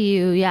 obviously.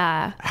 ICU,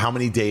 yeah. How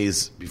many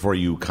days before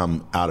you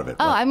come out of it?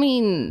 Oh, I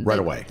mean... Right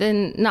away?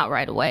 Then not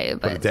right away,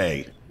 but... A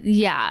day?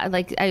 Yeah,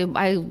 like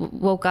I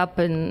woke up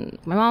and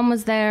my mom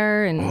was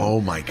there, and oh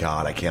my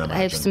God, I can't imagine.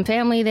 I have some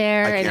family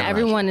there, and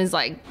everyone is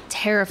like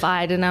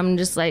terrified, and I'm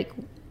just like,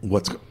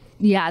 what's?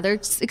 Yeah, they're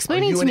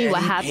explaining to me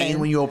what happened. Pain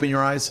when you open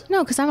your eyes?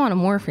 No, because I'm on a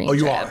morphine. Oh,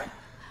 you trip. are.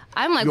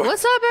 I'm like,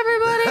 what's up,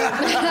 everybody?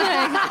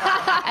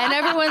 And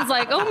everyone's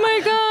like, oh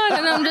my God.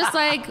 And I'm just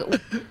like,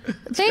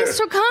 thanks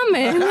for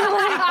coming.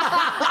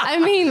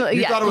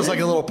 You thought it was like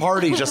a little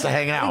party just to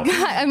hang out.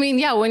 I mean,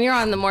 yeah, when you're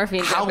on the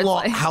morphine.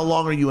 How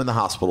long are you in the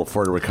hospital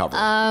for to recover?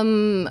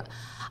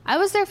 I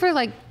was there for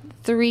like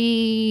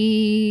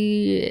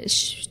 3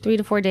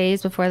 to 4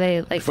 days before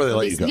they let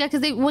you go. Yeah,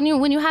 because when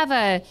you have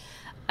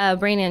a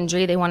brain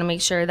injury, they want to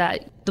make sure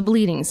that the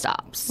bleeding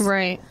stops.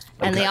 Right.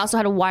 And they also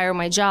had to wire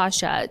my jaw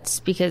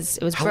shut because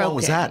it was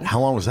broken.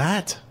 How long was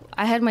that?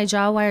 I had my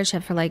jaw wired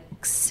shut for like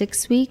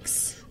 6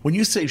 weeks. When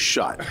you say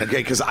shut, okay,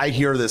 because I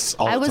hear this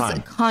all the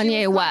time.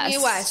 Kanye West.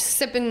 Kanye West,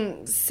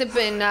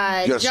 sipping. You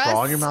got a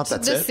straw in your mouth?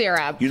 That's the it?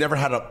 syrup. You never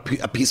had a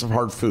piece of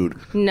hard food?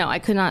 No, I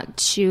could not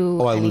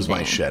chew I anything. lose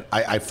my shit.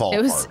 I fall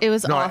apart. It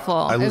was awful.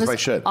 I lose my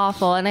shit.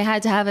 Awful. And I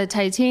had to have a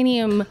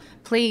titanium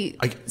plate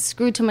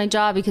screwed to my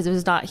jaw because it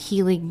was not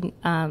healing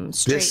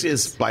straight. This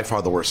is by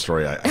far the worst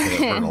story I think I've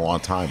heard in a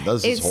long time.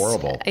 This is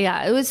horrible.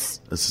 Yeah, it was.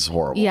 This is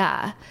horrible.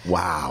 Yeah.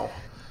 Wow.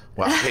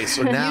 Okay,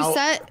 so now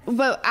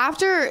but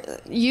after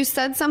you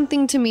said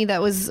something to me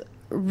that was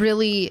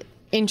really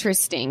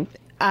interesting,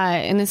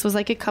 and this was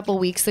like a couple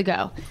weeks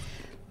ago.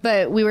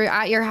 But we were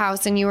at your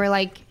house, and you were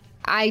like,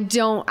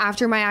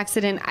 after my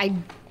accident, I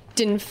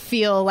didn't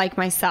feel like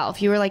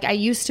myself. You were like, I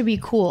used to be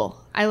cool.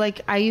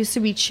 I used to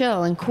be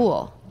chill and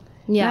cool.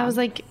 Yeah. And I was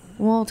like,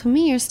 well, to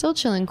me, you're still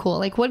chill and cool.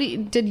 Like,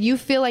 did you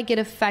feel like it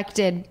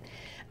affected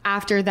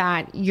after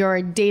that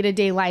your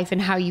day-to-day life and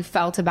how you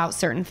felt about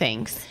certain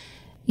things?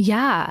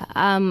 Yeah.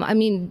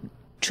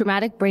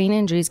 Traumatic brain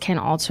injuries can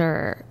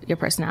alter your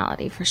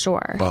personality for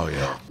sure. Oh,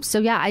 yeah. So,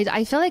 yeah,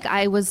 I feel like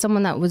I was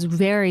someone that was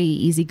very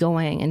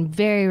easygoing and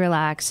very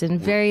relaxed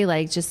and very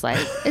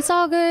it's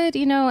all good,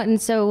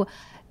 And so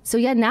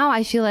yeah, now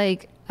I feel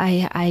like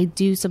I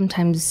do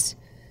sometimes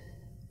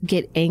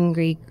get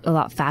angry a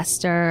lot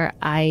faster.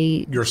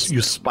 You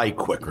spike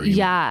quicker.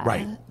 Yeah.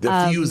 Right.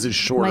 The fuse is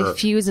shorter. My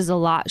fuse is a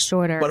lot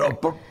shorter.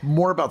 But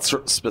more about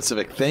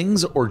specific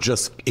things, or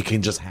just it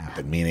can just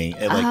happen? Meaning,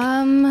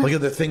 are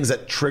there things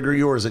that trigger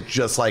you, or is it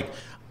just like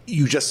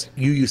you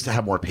used to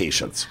have more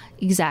patience?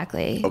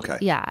 Exactly. Okay.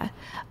 Yeah.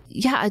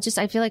 Yeah,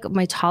 I feel like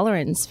my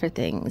tolerance for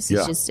things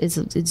is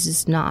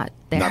just not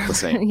there. Not the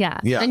same.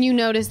 Yeah. And you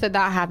noticed that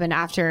happened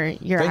after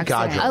your Thank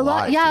accident.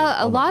 God you're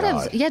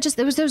alive.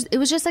 It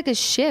was just like a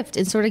shift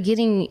in sort of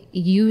getting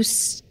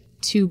used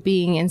to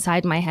being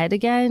inside my head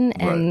again,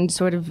 and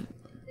sort of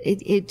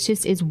it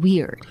just is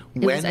weird.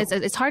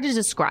 It's hard to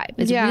describe.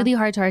 It's really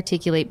hard to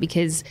articulate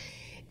because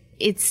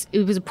it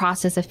was a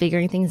process of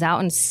figuring things out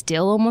and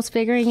still almost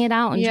figuring it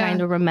out and trying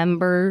to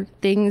remember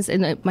things,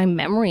 and my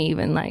memory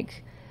even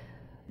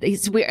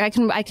it's weird. I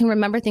can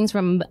remember things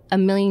from a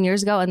million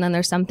years ago, and then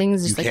there's some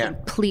things just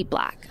complete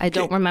black. I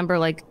don't remember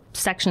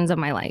sections of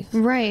my life.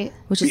 Right.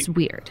 Which is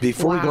weird.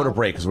 Before we go to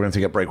break, because we're going to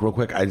take a break real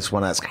quick, I just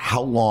want to ask,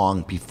 how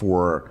long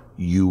before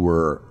you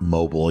were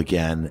mobile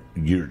again,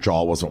 your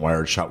jaw wasn't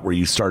wired shut, where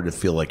you started to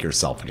feel like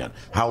yourself again?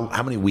 How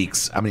many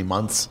weeks, how many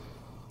months,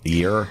 a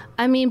year?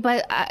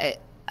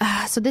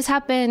 So this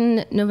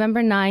happened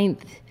November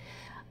 9th.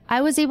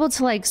 I was able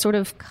to sort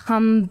of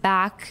come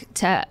back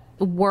to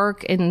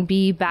work and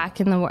be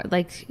back in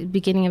the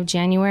beginning of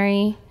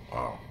January.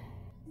 Wow,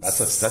 that's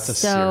a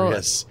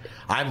serious.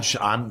 I'm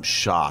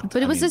shocked.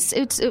 But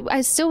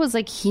I still was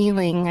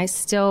healing. I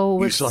still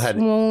was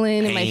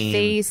swollen in my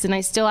face, and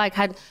I still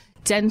had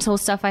dental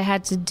stuff I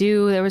had to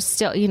do. There was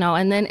still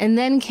and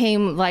then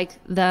came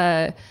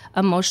the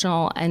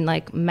emotional and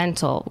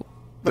mental.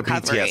 The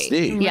recovery.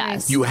 PTSD.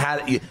 Yes.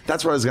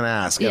 That's what I was going to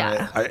ask.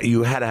 Yeah.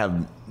 You had to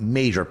have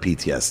major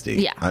PTSD.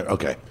 Yeah.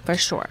 Okay. For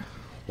sure.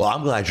 Well,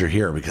 I'm glad you're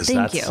here because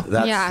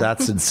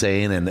that's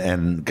insane,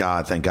 and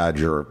God, thank God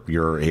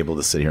you're able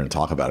to sit here and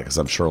talk about it, because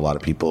I'm sure a lot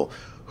of people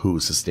who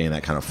sustain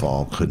that kind of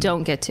fall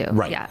don't get to.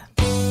 Right. Yeah.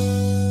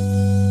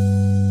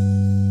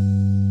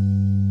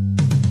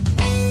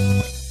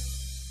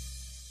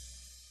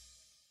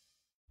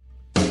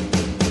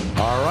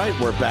 All right,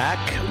 we're back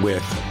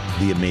with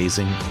the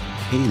amazing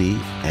Katie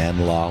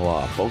and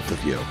Lala, both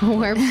of you.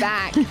 We're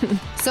back.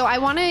 So I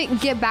want to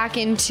get back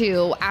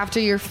into,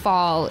 after your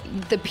fall,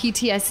 the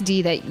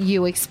PTSD that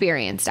you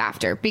experienced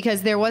after,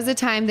 because there was a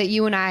time that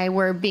you and I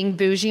were being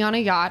bougie on a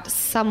yacht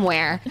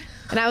somewhere,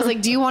 and I was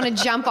like, do you want to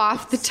jump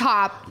off the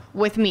top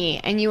with me?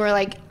 And you were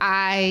like,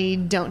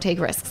 I don't take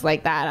risks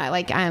like that.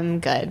 I'm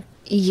good.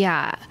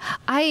 Yeah.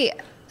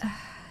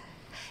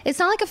 It's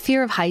not like a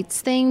fear of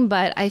heights thing,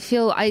 but I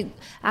feel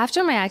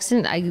after my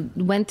accident, I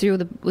went through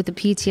with the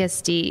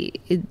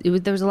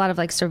PTSD. There was a lot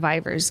of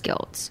survivor's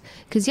guilt,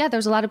 because there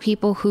was a lot of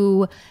people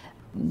who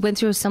went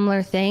through a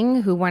similar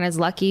thing, who weren't as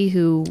lucky,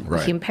 who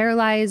became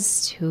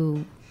paralyzed,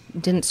 who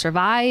didn't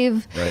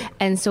survive. Right.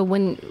 And so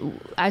when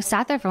I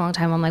sat there for a long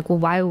time, I'm like, well,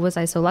 why was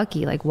I so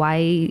lucky? Like,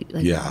 why?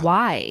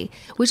 Why?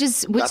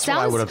 That's what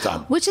I would have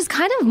done. Which is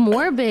kind of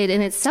morbid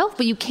in itself,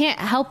 but you can't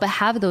help but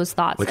have those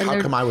thoughts. Like, how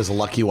come I was a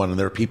lucky one and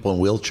there are people in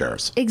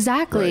wheelchairs?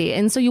 Exactly. Right.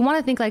 And so you want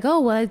to think like, oh,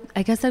 well,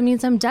 I guess that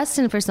means I'm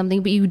destined for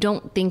something, but you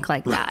don't think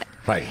like that.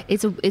 Right.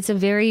 It's a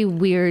very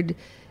weird,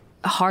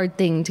 hard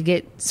thing to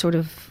get sort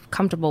of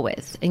comfortable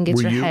with and get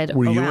your head around.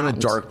 Were you in a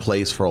dark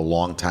place for a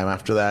long time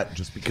after that,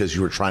 just because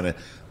you were trying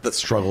the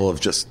struggle of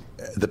just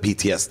the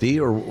PTSD,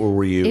 or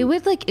were you?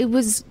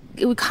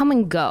 It would come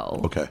and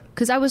go. Okay.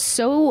 Because I was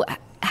so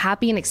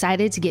happy and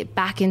excited to get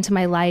back into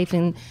my life,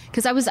 and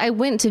because I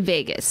went to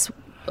Vegas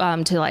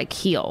to like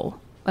heal.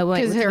 I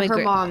went because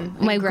her mom,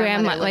 my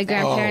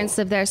grandparents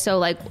lived there, so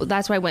like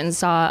that's where I went and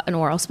saw an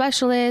oral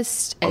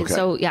specialist, and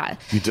so yeah,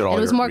 you did all.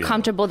 It was more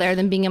comfortable there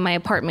than being in my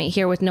apartment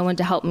here with no one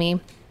to help me.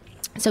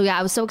 So yeah,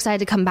 I was so excited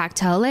to come back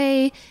to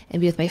LA and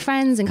be with my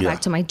friends and come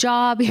back to my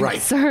job here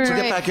with her. To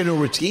get back into a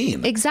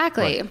routine.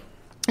 Exactly. Right.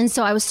 And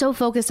so I was so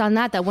focused on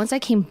that once I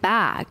came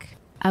back,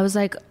 I was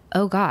like,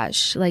 oh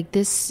gosh, like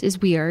this is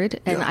weird.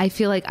 And I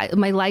feel like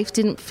my life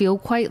didn't feel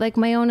quite like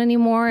my own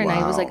anymore. And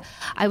I was like,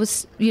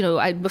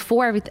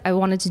 before I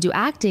wanted to do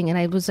acting, and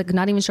I was like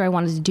not even sure I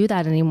wanted to do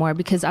that anymore,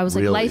 because I was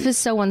like, life is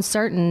so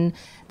uncertain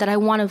that I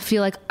want to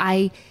feel like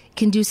I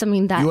can do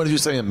something that... You want to do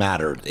something that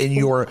mattered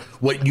in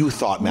what you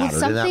thought mattered in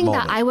that moment. Something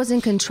that I was in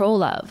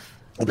control of.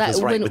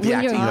 Because with the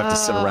acting, you have to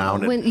sit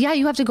around.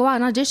 You have to go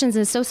out on auditions, and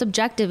it's so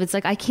subjective. It's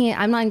like,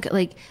 I'm not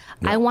like,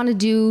 I want to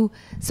do...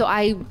 So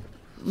I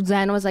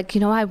then was like,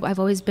 I've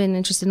always been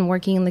interested in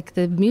working in like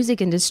the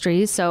music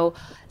industry. So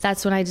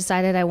that's when I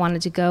decided I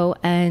wanted to go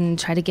and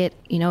try to get,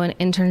 an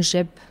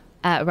internship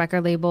at a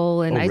record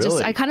label. And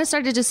I kind of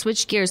started to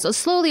switch gears. So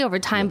slowly over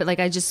time, but like,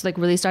 I just like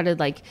really started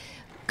like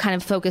kind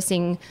of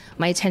focusing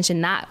my attention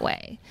that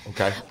way.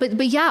 Okay.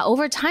 But yeah,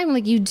 over time,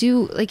 like you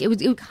do, like it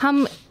would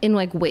come in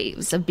like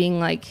waves of being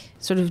like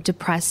sort of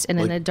depressed and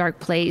in a dark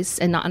place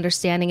and not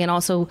understanding. And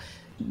also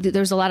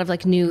there's a lot of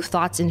like new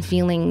thoughts and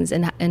feelings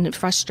and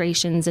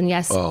frustrations. And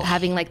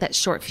having like that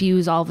short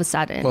fuse all of a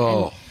sudden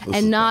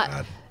and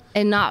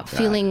not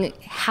feeling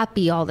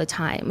happy all the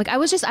time. Like I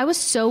was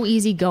so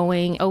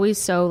easygoing, always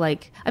so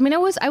like, I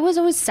was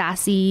always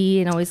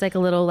sassy and always like a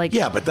little like,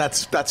 but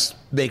that's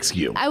makes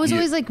you. I was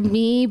always like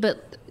me,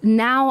 but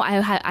now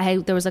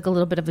there was like a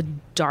little bit of a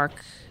darker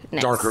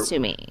to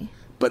me.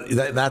 But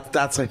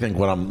that's I think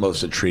what I'm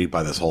most intrigued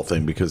by this whole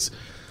thing, because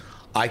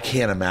I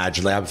can't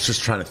imagine. Like, I was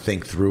just trying to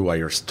think through while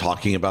you're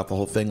talking about the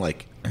whole thing.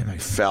 Like, and I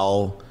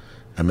fell.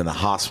 I'm in the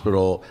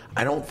hospital.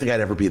 I don't think I'd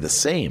ever be the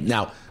same.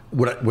 Now,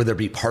 would there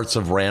be parts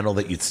of Randall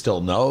that you'd still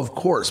know? Of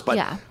course. But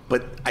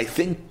I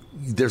think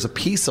there's a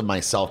piece of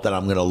myself that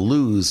I'm going to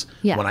lose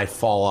when I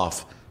fall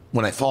off.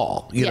 When I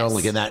fall,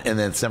 like in that, and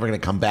then it's never going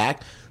to come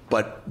back.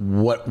 But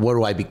what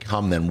do I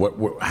become then?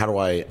 How do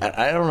I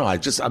don't know.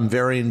 I'm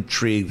very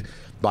intrigued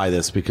by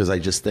this, because I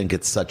just think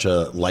it's such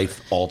a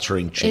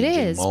life-altering,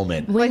 changing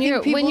moment. When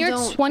you're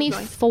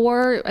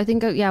 24, I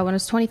think when I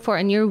was 24,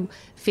 and you're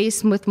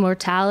faced with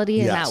mortality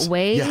in that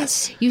way,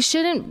 you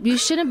shouldn't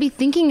be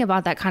thinking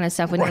about that kind of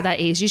stuff when you're that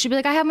age. You should be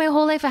like, I have my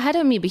whole life ahead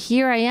of me, but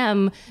here I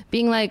am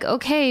being like,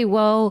 okay,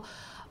 well,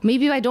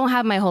 maybe I don't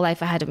have my whole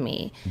life ahead of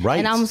me. Right.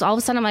 And almost all of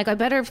a sudden I'm like, I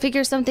better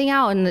figure something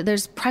out. And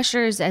there's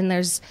pressures and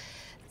there's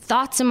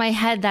thoughts in my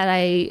head that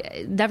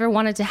I never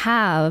wanted to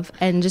have,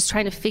 and just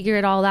trying to figure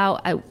it all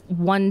out at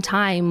one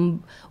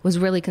time was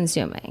really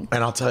consuming.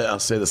 And I'll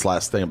say this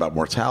last thing about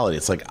mortality.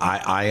 It's like,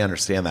 I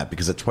understand that,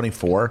 because at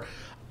 24,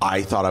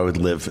 I thought I would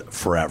live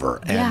forever.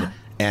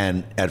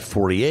 And at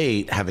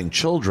 48, having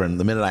children,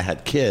 the minute I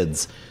had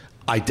kids,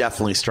 I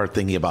definitely start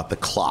thinking about the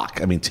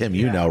clock. I mean, Tim,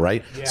 you know,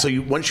 right? Yeah. So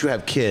once you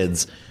have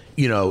kids,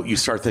 you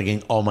start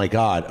thinking, oh my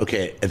God,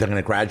 okay, they're going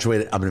to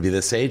graduate. I'm going to be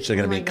this age. They're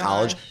going to be in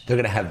college. They're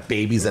going to have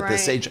babies at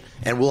this age.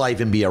 And will I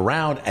even be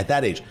around at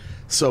that age?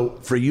 So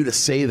for you to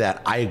say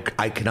that, I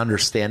can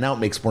understand now. It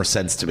makes more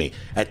sense to me.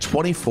 At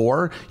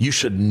 24, you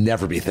should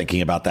never be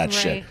thinking about that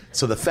shit.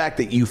 So the fact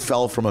that you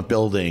fell from a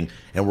building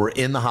and were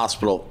in the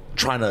hospital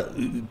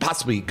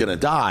possibly going to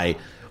die,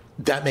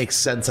 that makes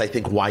sense, I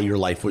think, why your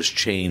life was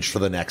changed for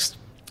the next,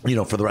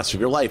 for the rest of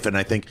your life. And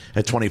I think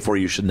at 24,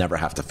 you should never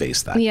have to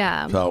face that.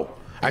 Yeah. So...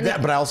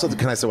 but I also,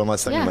 can I say one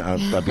last thing? Yeah.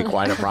 I'll be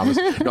quiet, I promise.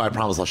 No, I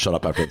promise I'll shut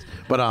up after this.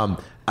 But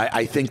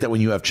I think that when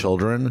you have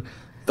children,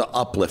 the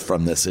uplift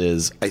from this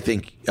is, I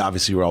think,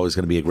 obviously you're always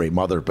going to be a great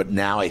mother, but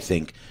now I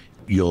think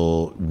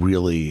you'll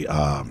really,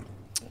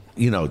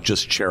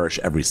 just cherish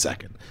every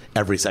second,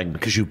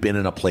 because you've been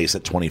in a place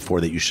at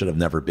 24 that you should have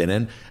never been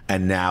in.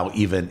 And now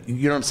even,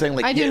 you know what I'm saying?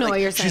 Like, I do know what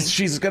you're saying.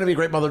 She's going to be a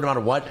great mother no matter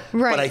what.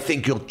 Right. But I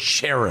think you'll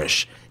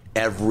cherish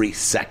every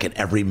second,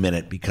 every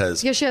minute, because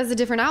she has a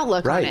different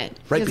outlook on it.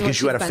 Right, because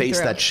you had to face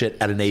that shit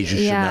at an age you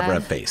should never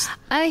have faced.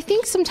 I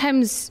think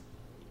sometimes,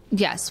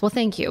 yes. Well,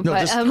 thank you. No,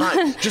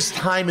 just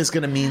time is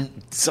going to mean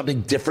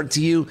something different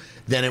to you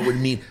than it would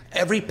mean.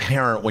 Every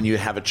parent, when you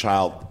have a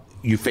child,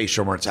 you face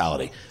your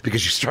mortality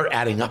because you start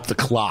adding up the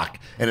clock,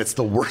 and it's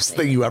the worst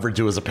thing you ever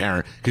do as a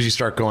parent because you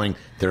start going,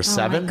 there's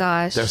 7,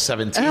 gosh. there's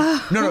 17.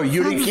 No,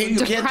 you can't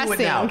do it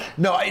now.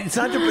 No, it's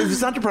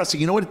not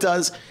depressing. You know what it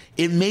does?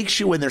 It makes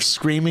you, when they're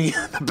screaming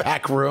in the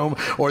back room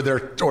or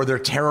they're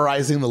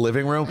terrorizing the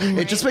living room,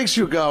 it just makes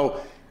you go,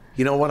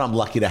 you know what? I'm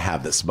lucky to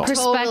have this moment.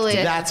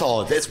 Perspective. That's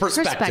all it is. It's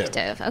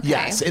perspective. Okay.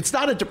 Yes. It's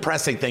not a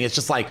depressing thing. It's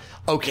just like,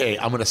 okay,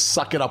 I'm going to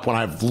suck it up when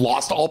I've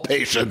lost all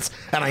patience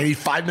and I need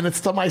 5 minutes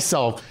to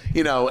myself,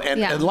 and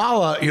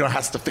Lala,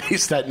 has to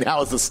face that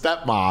now as a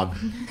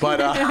stepmom.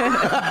 But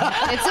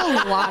it's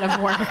a lot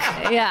of work.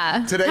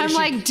 Yeah. Today I'm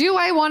like, do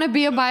I want to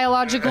be a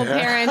biological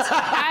parent?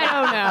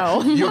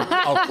 I don't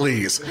know.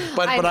 Please.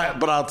 But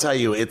I'll tell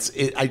you,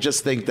 I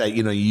just think that,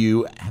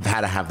 you have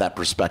had to have that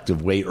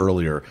perspective way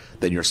earlier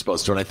than you're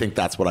supposed to. And I think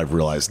that's what I've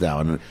realized now.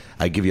 And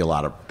I give you a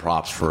lot of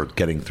props for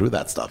getting through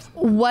that stuff.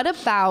 What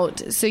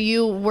about, so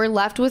you were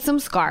left with some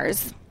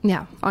scars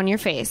on your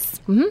face,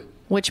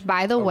 which,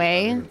 by the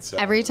way,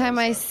 every time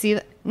I see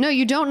no,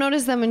 you don't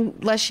notice them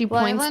unless she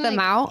points them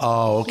out.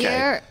 Oh, okay.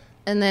 Here,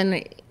 and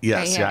then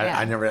yes,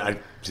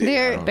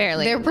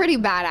 they're pretty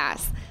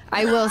badass,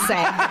 I will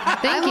say.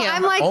 Thank you.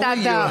 I'm like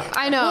that though.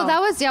 I know. Well,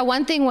 that was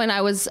one thing when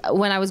I was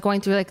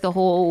going through like the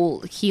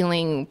whole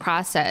healing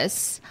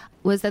process.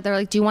 Was that they're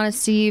like, do you want to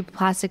see a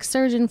plastic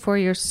surgeon for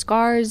your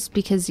scars?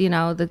 Because,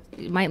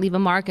 it might leave a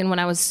mark. And when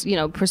I was,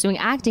 pursuing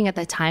acting at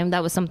that time,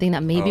 that was something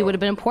that maybe would have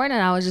been important.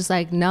 And I was just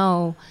like,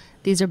 no,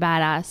 these are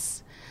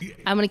badass.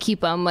 I'm going to keep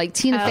them. Like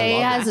Tina Fey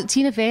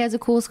has a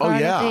cool scar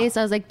on her face.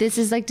 I was like, this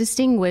is like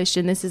distinguished.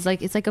 And this is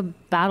like, it's like a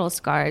battle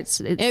scar. It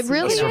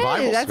really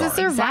is. That's a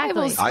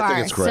survival scar. I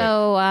think it's great.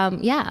 So,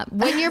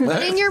 When you're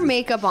putting your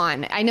makeup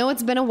on, I know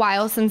it's been a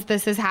while since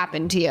this has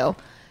happened to you.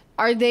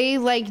 Are they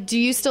like, do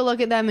you still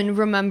look at them and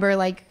remember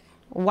like,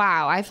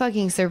 wow, I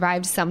fucking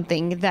survived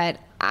something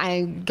that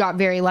I got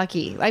very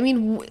lucky? I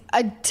mean,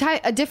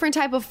 a different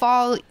type of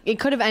fall, it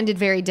could have ended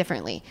very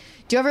differently.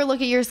 Do you ever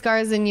look at your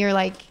scars and you're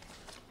like,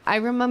 I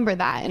remember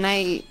that? And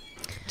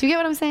do you get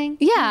what I'm saying?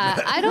 Yeah.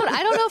 I don't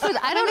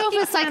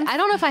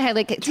know if I had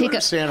like do you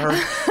understand her?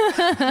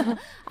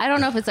 I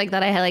don't know if it's like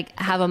that. I had like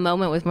have a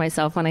moment with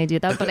myself when I do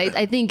that, but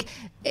I think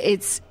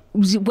it's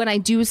when I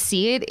do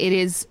see it, it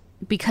is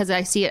because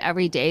I see it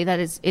every day.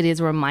 It is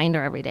a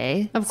reminder every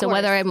day. Of so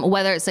course.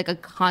 whether it's like a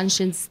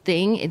conscious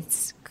thing,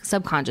 it's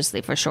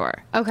subconsciously for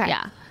sure. Okay.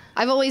 Yeah.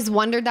 I've always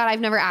wondered that.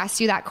 I've never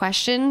asked you that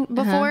question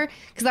before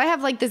because I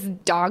have like this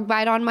dog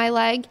bite on my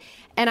leg.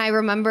 And I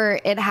remember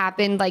it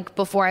happened like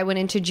before I went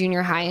into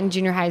junior high, and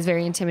junior high is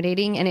very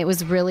intimidating, and it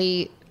was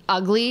really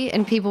ugly.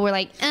 And people were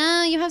like,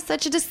 "Oh, you have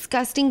such a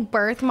disgusting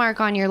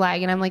birthmark on your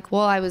leg." And I'm like,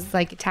 "Well, I was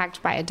like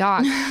attacked by a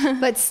dog."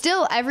 But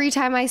still, every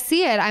time I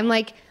see it, I'm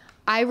like,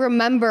 I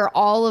remember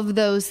all of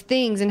those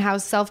things and how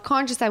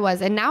self-conscious I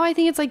was. And now I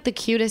think it's like the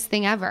cutest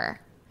thing ever.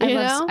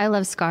 I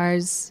love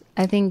scars.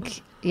 I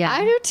think, yeah.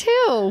 I do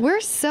too.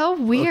 We're so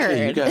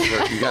weird.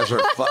 Okay, you guys are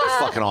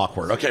fucking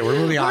awkward. Okay, we're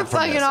moving on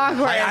from this. Fucking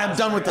awkward. I'm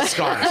done with the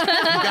scars. You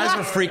guys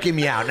are freaking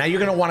me out. Now you're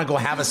going to want to go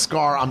have a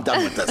scar. I'm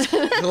done with this.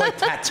 You're like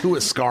tattoo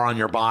a scar on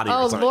your body.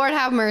 Oh, or something. Lord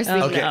have mercy.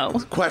 Okay, no.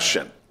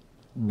 question.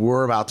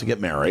 We're about to get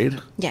married.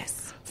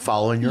 Yes.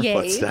 Following your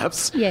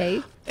footsteps.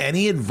 Yay.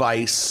 Any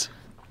advice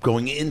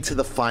going into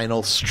the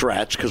final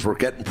stretch, because we're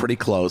getting pretty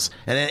close,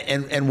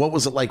 and what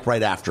was it like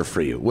right after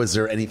for you? Was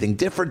there anything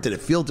different? Did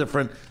it feel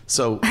different?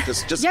 So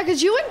just yeah,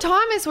 because you and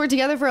Thomas were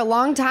together for a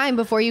long time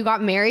before you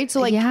got married. So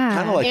like,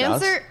 kind of like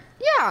answer,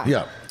 us.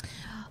 Yeah.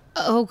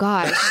 Oh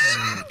gosh.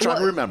 Trying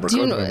to remember. Do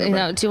you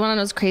want to know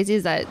what's crazy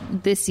is that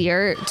this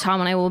year Tom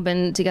and I will have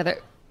been together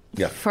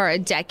for a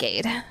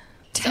decade.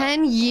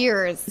 10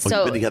 years. So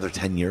you've been together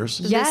 10 years?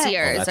 This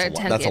year is our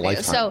 10th That's a year.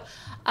 lifetime. So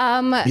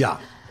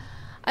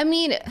I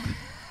mean,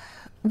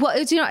 well,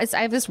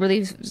 I have this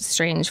really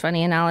strange,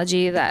 funny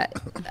analogy that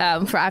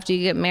for after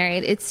you get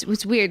married, it's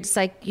weird. It's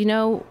like, you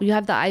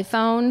have the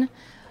iPhone,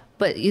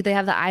 but they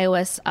have the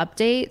iOS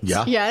update.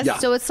 Yeah. Yes. Yeah.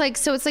 So it's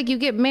like you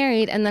get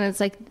married and then it's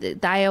like the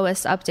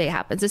iOS update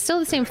happens. It's still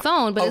the same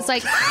phone, but it's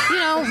like, but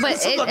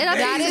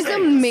that is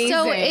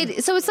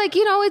amazing. So it's like,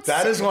 it's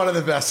that is one of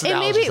the best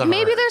analogies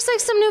maybe there's like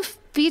some new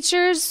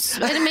features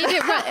and maybe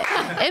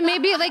it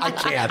maybe like I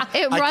can't.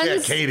 It runs. I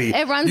can't, Katie.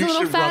 It runs you a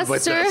little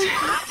faster.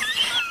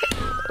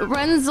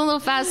 Runs a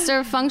little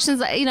faster, functions,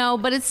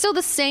 but it's still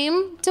the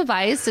same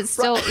device. It's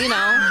still,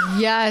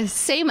 yes,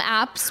 same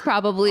apps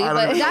probably.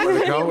 But that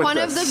could be one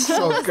of the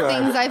coolest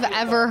things I've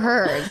ever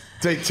heard.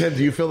 Tim,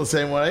 do you feel the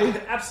same way?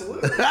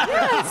 Absolutely.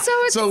 Yeah,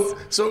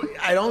 so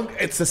I don't.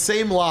 It's the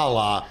same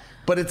Lala,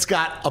 but it's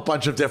got a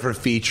bunch of different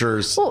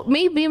features. Well,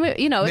 maybe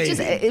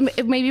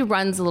it maybe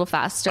runs a little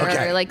faster.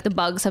 Okay. Or like the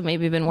bugs have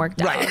maybe been worked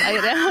Right. out. I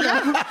don't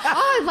know.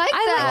 I like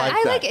that.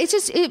 I like it.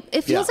 Just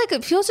it feels like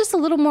it feels just a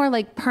little more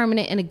like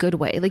permanent in a good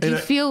way. Like In you a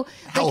feel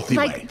healthy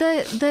like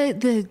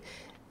way.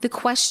 the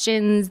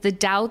questions, the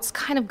doubts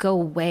kind of go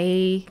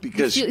away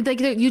because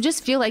you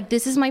just feel like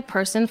this is my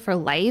person for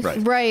life.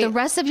 Right. The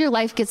rest of your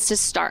life gets to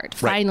start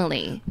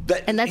finally,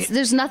 and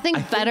there's nothing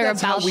better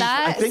about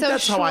that. I think so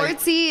that's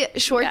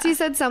Schwartzy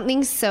said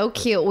something so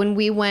cute when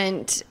we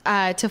went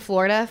to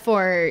Florida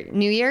for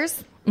New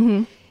Year's.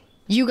 Mm-hmm.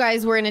 You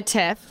guys were in a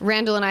tiff.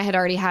 Randall and I had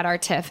already had our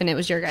tiff, and it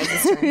was your guys'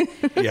 turn.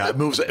 Yeah, it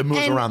moves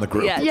around the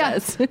group. Yeah,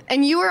 yes.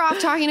 And you were off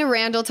talking to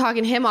Randall,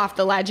 talking him off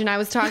the ledge, and I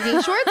was talking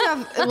Schwartzy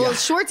off. Well,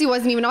 Schwartzy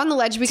wasn't even on the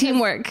ledge because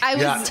teamwork. I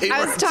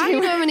was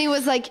talking to him, and he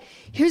was like,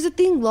 "Here's the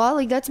thing, Law.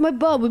 Like, that's my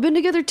bub. We've been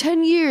together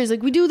 10 years.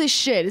 Like, we do this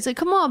shit." It's like,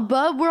 "Come on,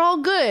 bub. We're all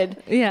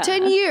good." Yeah.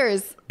 10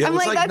 years. It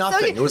was like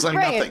nothing. It was like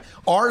nothing.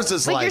 Ours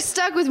is like you're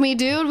stuck with me,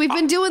 dude. We've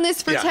been doing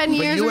this for 10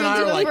 years. You and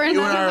I are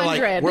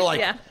like, we're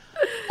like. Yeah.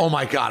 Oh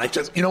my God!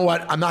 You know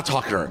what? I'm not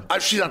talking to her.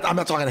 I'm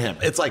not talking to him.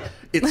 It's like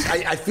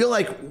I feel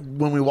like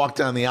when we walk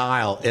down the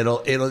aisle,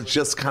 it'll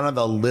just kind of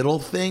the little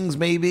things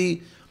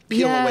maybe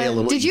peel away a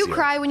little. Did you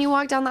cry when you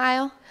walked down the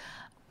aisle?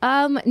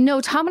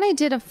 No. Tom and I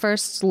did a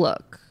first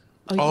look.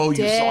 Oh,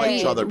 you saw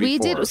each other before. We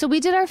did. So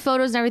we did our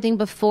photos and everything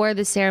before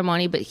the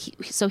ceremony, but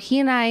he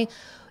and I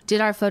did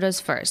our photos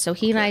first. So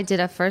he and I did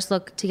a first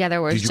look together.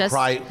 Where did you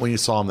cry when you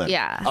saw him then?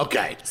 Yeah.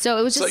 Okay. So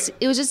it was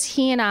just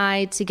he and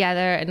I together,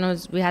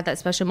 and we had that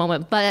special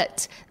moment.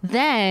 But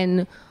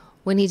then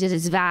when he did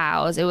his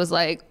vows, it was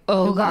like,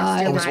 oh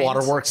God. It was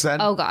waterworks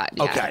then? Oh God.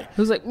 Yeah. Okay. It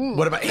was like,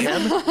 What about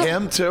him?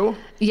 Him too?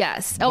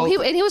 Yes. Oh,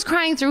 he was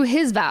crying through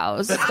his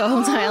vows the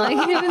whole time.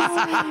 Like he was,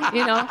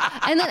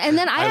 And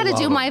then I had to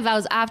do my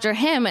vows after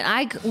him, and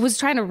I was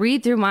trying to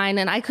read through mine,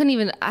 and I couldn't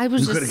even. I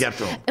was you could have kept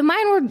them. And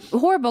mine were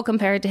horrible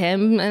compared to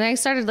him, and I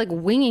started like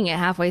winging it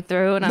halfway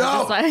through, and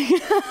I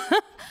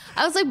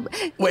was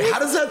like, wait, how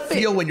does that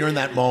feel when you're in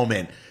that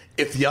moment?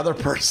 If the other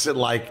person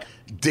like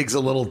digs a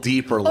little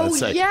deeper, let's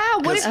say. Yeah.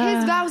 What if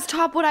his vows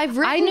top what I've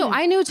written?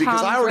 I knew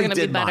Tom's were going to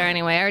be better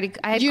anyway.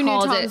 I had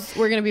called Tom's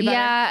were going to be better.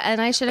 Yeah,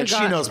 and I should have.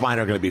 She knows mine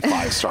are going to be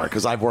 5-star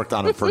because I've worked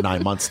on it for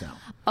 9 months now.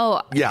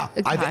 Oh yeah,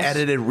 gosh. I've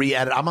edited,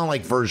 re-edited. I'm on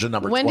like version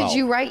number 12. When did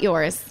you write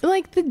yours?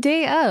 Like the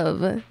day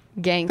of.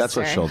 Gangster. That's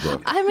what she'll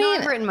do. I mean,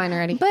 I've written mine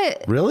already.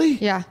 But really?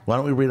 Yeah. Why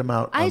don't we read them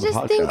out? I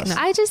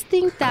just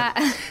think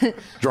that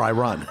dry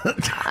run.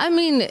 I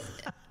mean,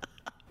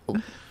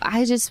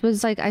 I just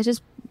was like,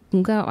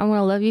 I'm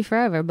gonna love you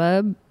forever,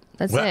 bub.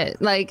 That's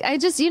it. Like, I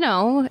just,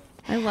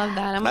 I love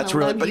that. That's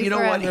really, but you know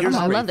what? Here's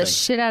I love the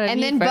shit out of you.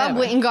 And then forever. Bub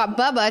went and got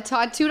Bubba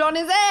tattooed on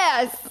his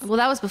ass. Well,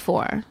 that was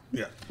before.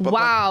 Yeah.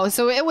 Wow.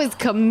 So it was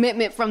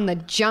commitment from the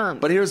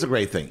jump. But here's the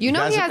great thing. You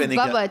know he has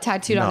Bubba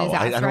tattooed on his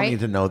ass, I don't right?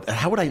 need to know.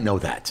 How would I know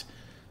that?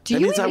 Do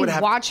you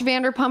even watch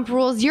Vanderpump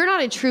Rules? You're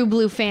not a true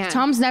Blue fan.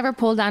 Tom's never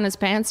pulled down his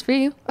pants for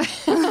you.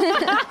 He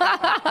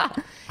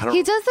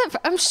does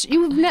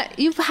it.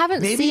 You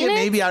haven't seen it.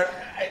 Maybe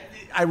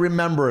I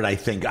remember it. I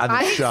think on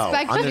the show.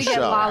 I expect you to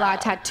get Lala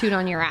tattooed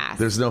on your ass.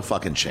 There's no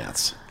fucking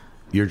chance.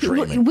 You're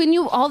dreaming. When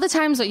all the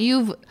times that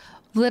you've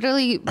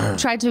literally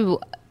tried to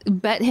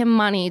bet him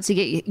money to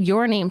get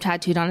your name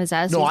tattooed on his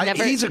ass. No,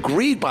 he's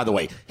agreed, by the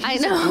way. I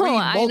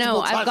know.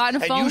 I've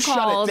gotten phone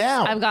calls.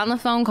 I've gotten the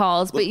phone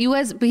calls, but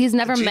he's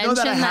never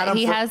mentioned that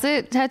he has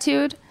it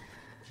tattooed.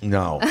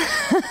 No,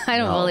 I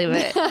don't believe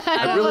it.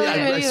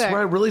 I swear,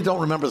 I really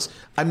don't remember this.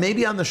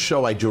 Maybe on the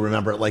show I do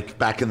remember it, like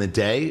back in the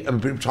day. I'm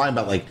talking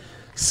about like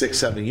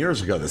 6-7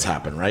 years ago. This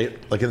happened, right?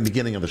 Like in the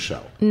beginning of the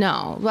show.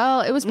 No,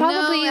 well, it was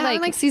probably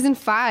like season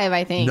 5,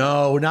 I think.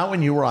 No, not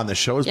when you were on the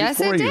show. It was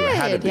before you. It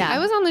had to be. Yeah, I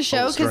was on the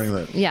show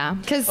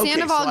because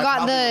Sandoval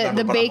got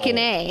the bacon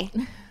A.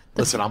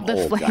 Listen, I'm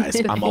old, guys.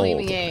 I'm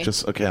old.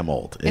 I'm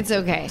old. It's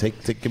okay.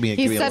 Give me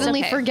He's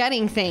suddenly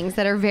forgetting things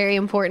that are very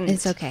important.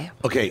 It's okay.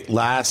 Okay,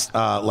 last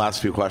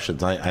few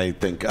questions. I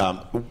think.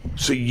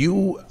 So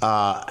you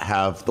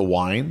have the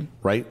wine,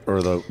 right,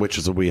 or the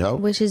Witches of WeHo?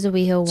 Witches of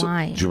WeHo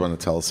wine. Do you want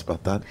to tell us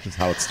about that? Just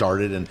how it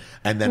started, and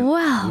then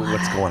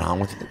what's going on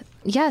with it?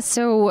 Yeah.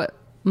 So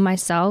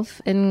myself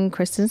and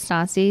Kristen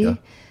Stassi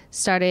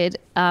started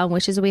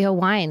Witches of WeHo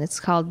wine. It's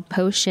called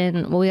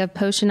Potion. Well, we have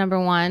Potion number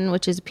 1,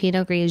 which is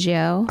Pinot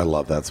Grigio. I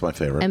love that. It's my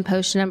favorite. And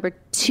Potion number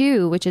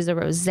 2, which is a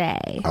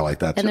rosé. I like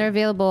that too. And they're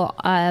available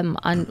on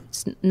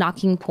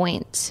Knocking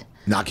Point.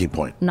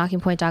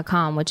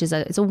 KnockingPoint.com, which is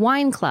it's a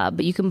wine club,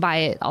 but you can buy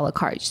it a la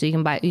carte. So you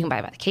can buy it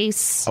by the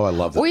case. Oh, I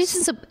love that. Or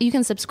you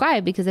can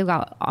subscribe because they've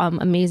got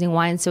amazing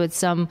wine. So it's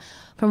from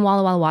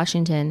Walla Walla,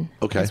 Washington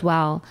as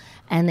well.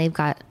 And they've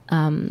got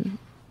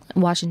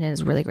Washington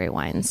has really great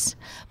wines,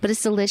 but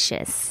it's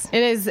delicious.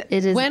 It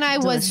is. When I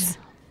delicious.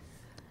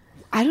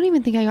 I don't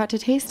even think I got to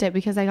taste it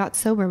because I got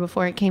sober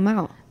before it came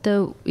out.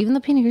 Even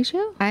the Pinot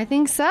Grigio? I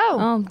think so.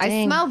 Oh,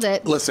 I smelled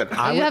it. Listen, you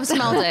have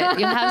smelled it.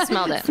 You have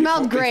smelled it.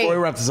 Smelled great. Before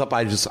we wrap this up,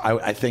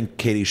 I think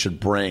Katie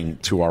should bring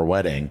to our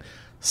wedding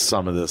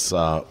some of this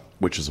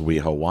Witches of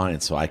WeHo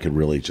wine, so I could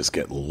really just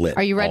get lit.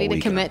 Are you ready to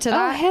commit to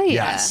that? Oh, hell yeah!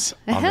 Yes,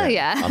 hell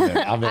yeah!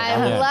 I'm in.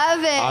 I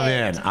love it. I'm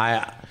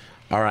in.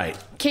 All right.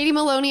 Katie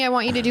Maloney, I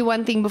want you to do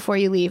one thing before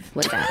you leave.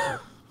 What's that?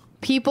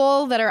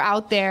 People that are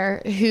out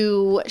there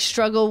who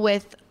struggle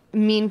with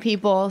mean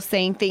people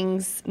saying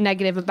things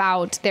negative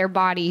about their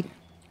body,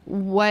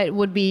 what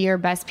would be your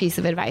best piece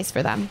of advice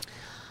for them?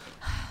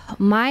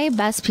 My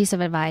best piece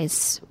of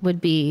advice would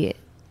be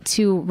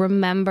to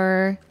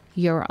remember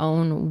your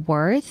own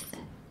worth,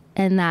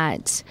 and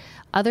that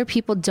other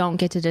people don't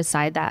get to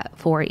decide that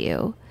for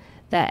you.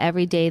 That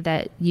every day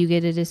that you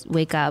get to just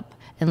wake up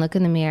and look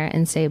in the mirror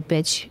and say,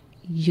 bitch,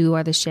 you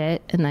are the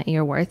shit, and that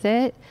you're worth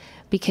it.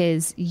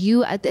 Because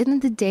you, at the end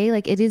of the day,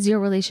 like, it is your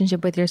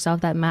relationship with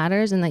yourself that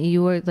matters, and that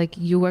you are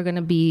going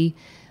to be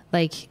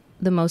like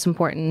the most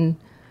important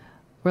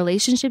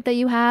relationship that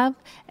you have.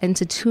 And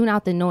to tune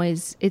out the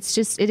noise, it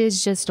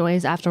is just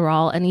noise after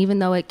all. And even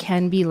though it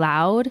can be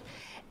loud,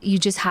 you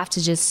just have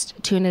to just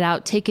tune it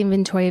out, take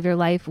inventory of your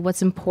life,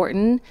 what's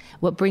important,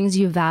 what brings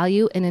you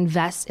value, and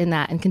invest in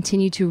that and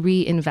continue to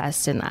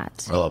reinvest in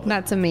that. I love that.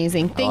 That's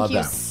amazing. Thank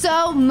you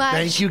so much.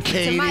 Thank you,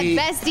 Katie. To my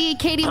bestie,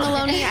 Katie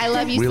Maloney. I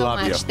love you so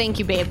much. You. Thank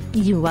you, babe.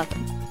 You're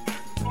welcome.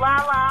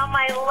 Lala,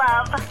 my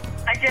love,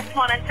 I just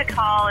wanted to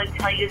call and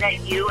tell you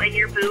that you and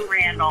your boo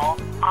Randall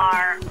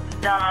are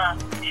the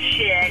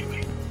shit.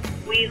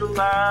 We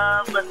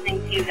love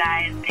listening to you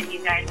guys, and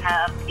you guys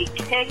have a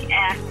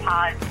kick-ass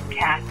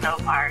podcast so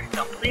far.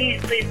 So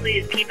please, please,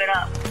 please keep it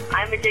up.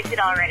 I'm addicted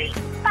already.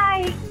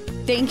 Bye.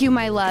 Thank you,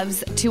 my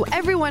loves, to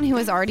everyone who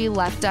has already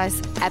left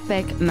us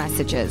epic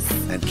messages.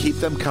 And keep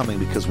them coming,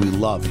 because we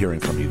love hearing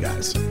from you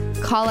guys.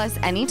 Call us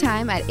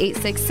anytime at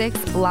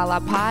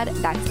 866-LALA-POD.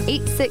 That's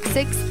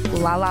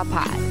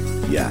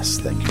 866-LALA-POD. Yes,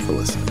 thank you for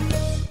listening.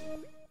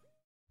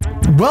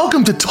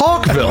 Welcome to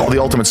Talkville, the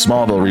ultimate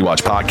Smallville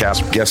rewatch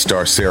podcast. Guest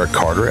star Sarah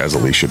Carter as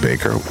Alicia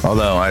Baker,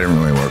 although I didn't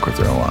really work with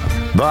her a lot.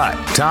 But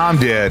Tom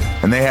did,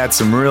 and they had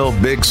some real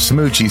big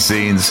smoochy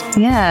scenes.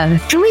 Yeah.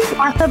 Can we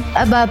talk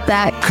about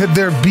that? Could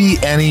there be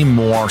any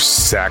more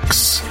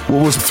sex?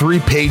 What was a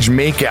 3-page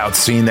makeout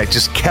scene that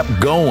just kept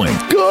going?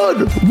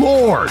 Good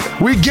Lord.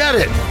 We get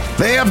it.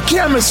 They have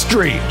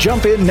chemistry.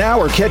 Jump in now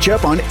or catch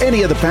up on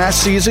any of the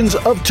past seasons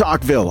of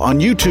Talkville on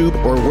YouTube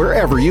or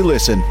wherever you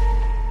listen.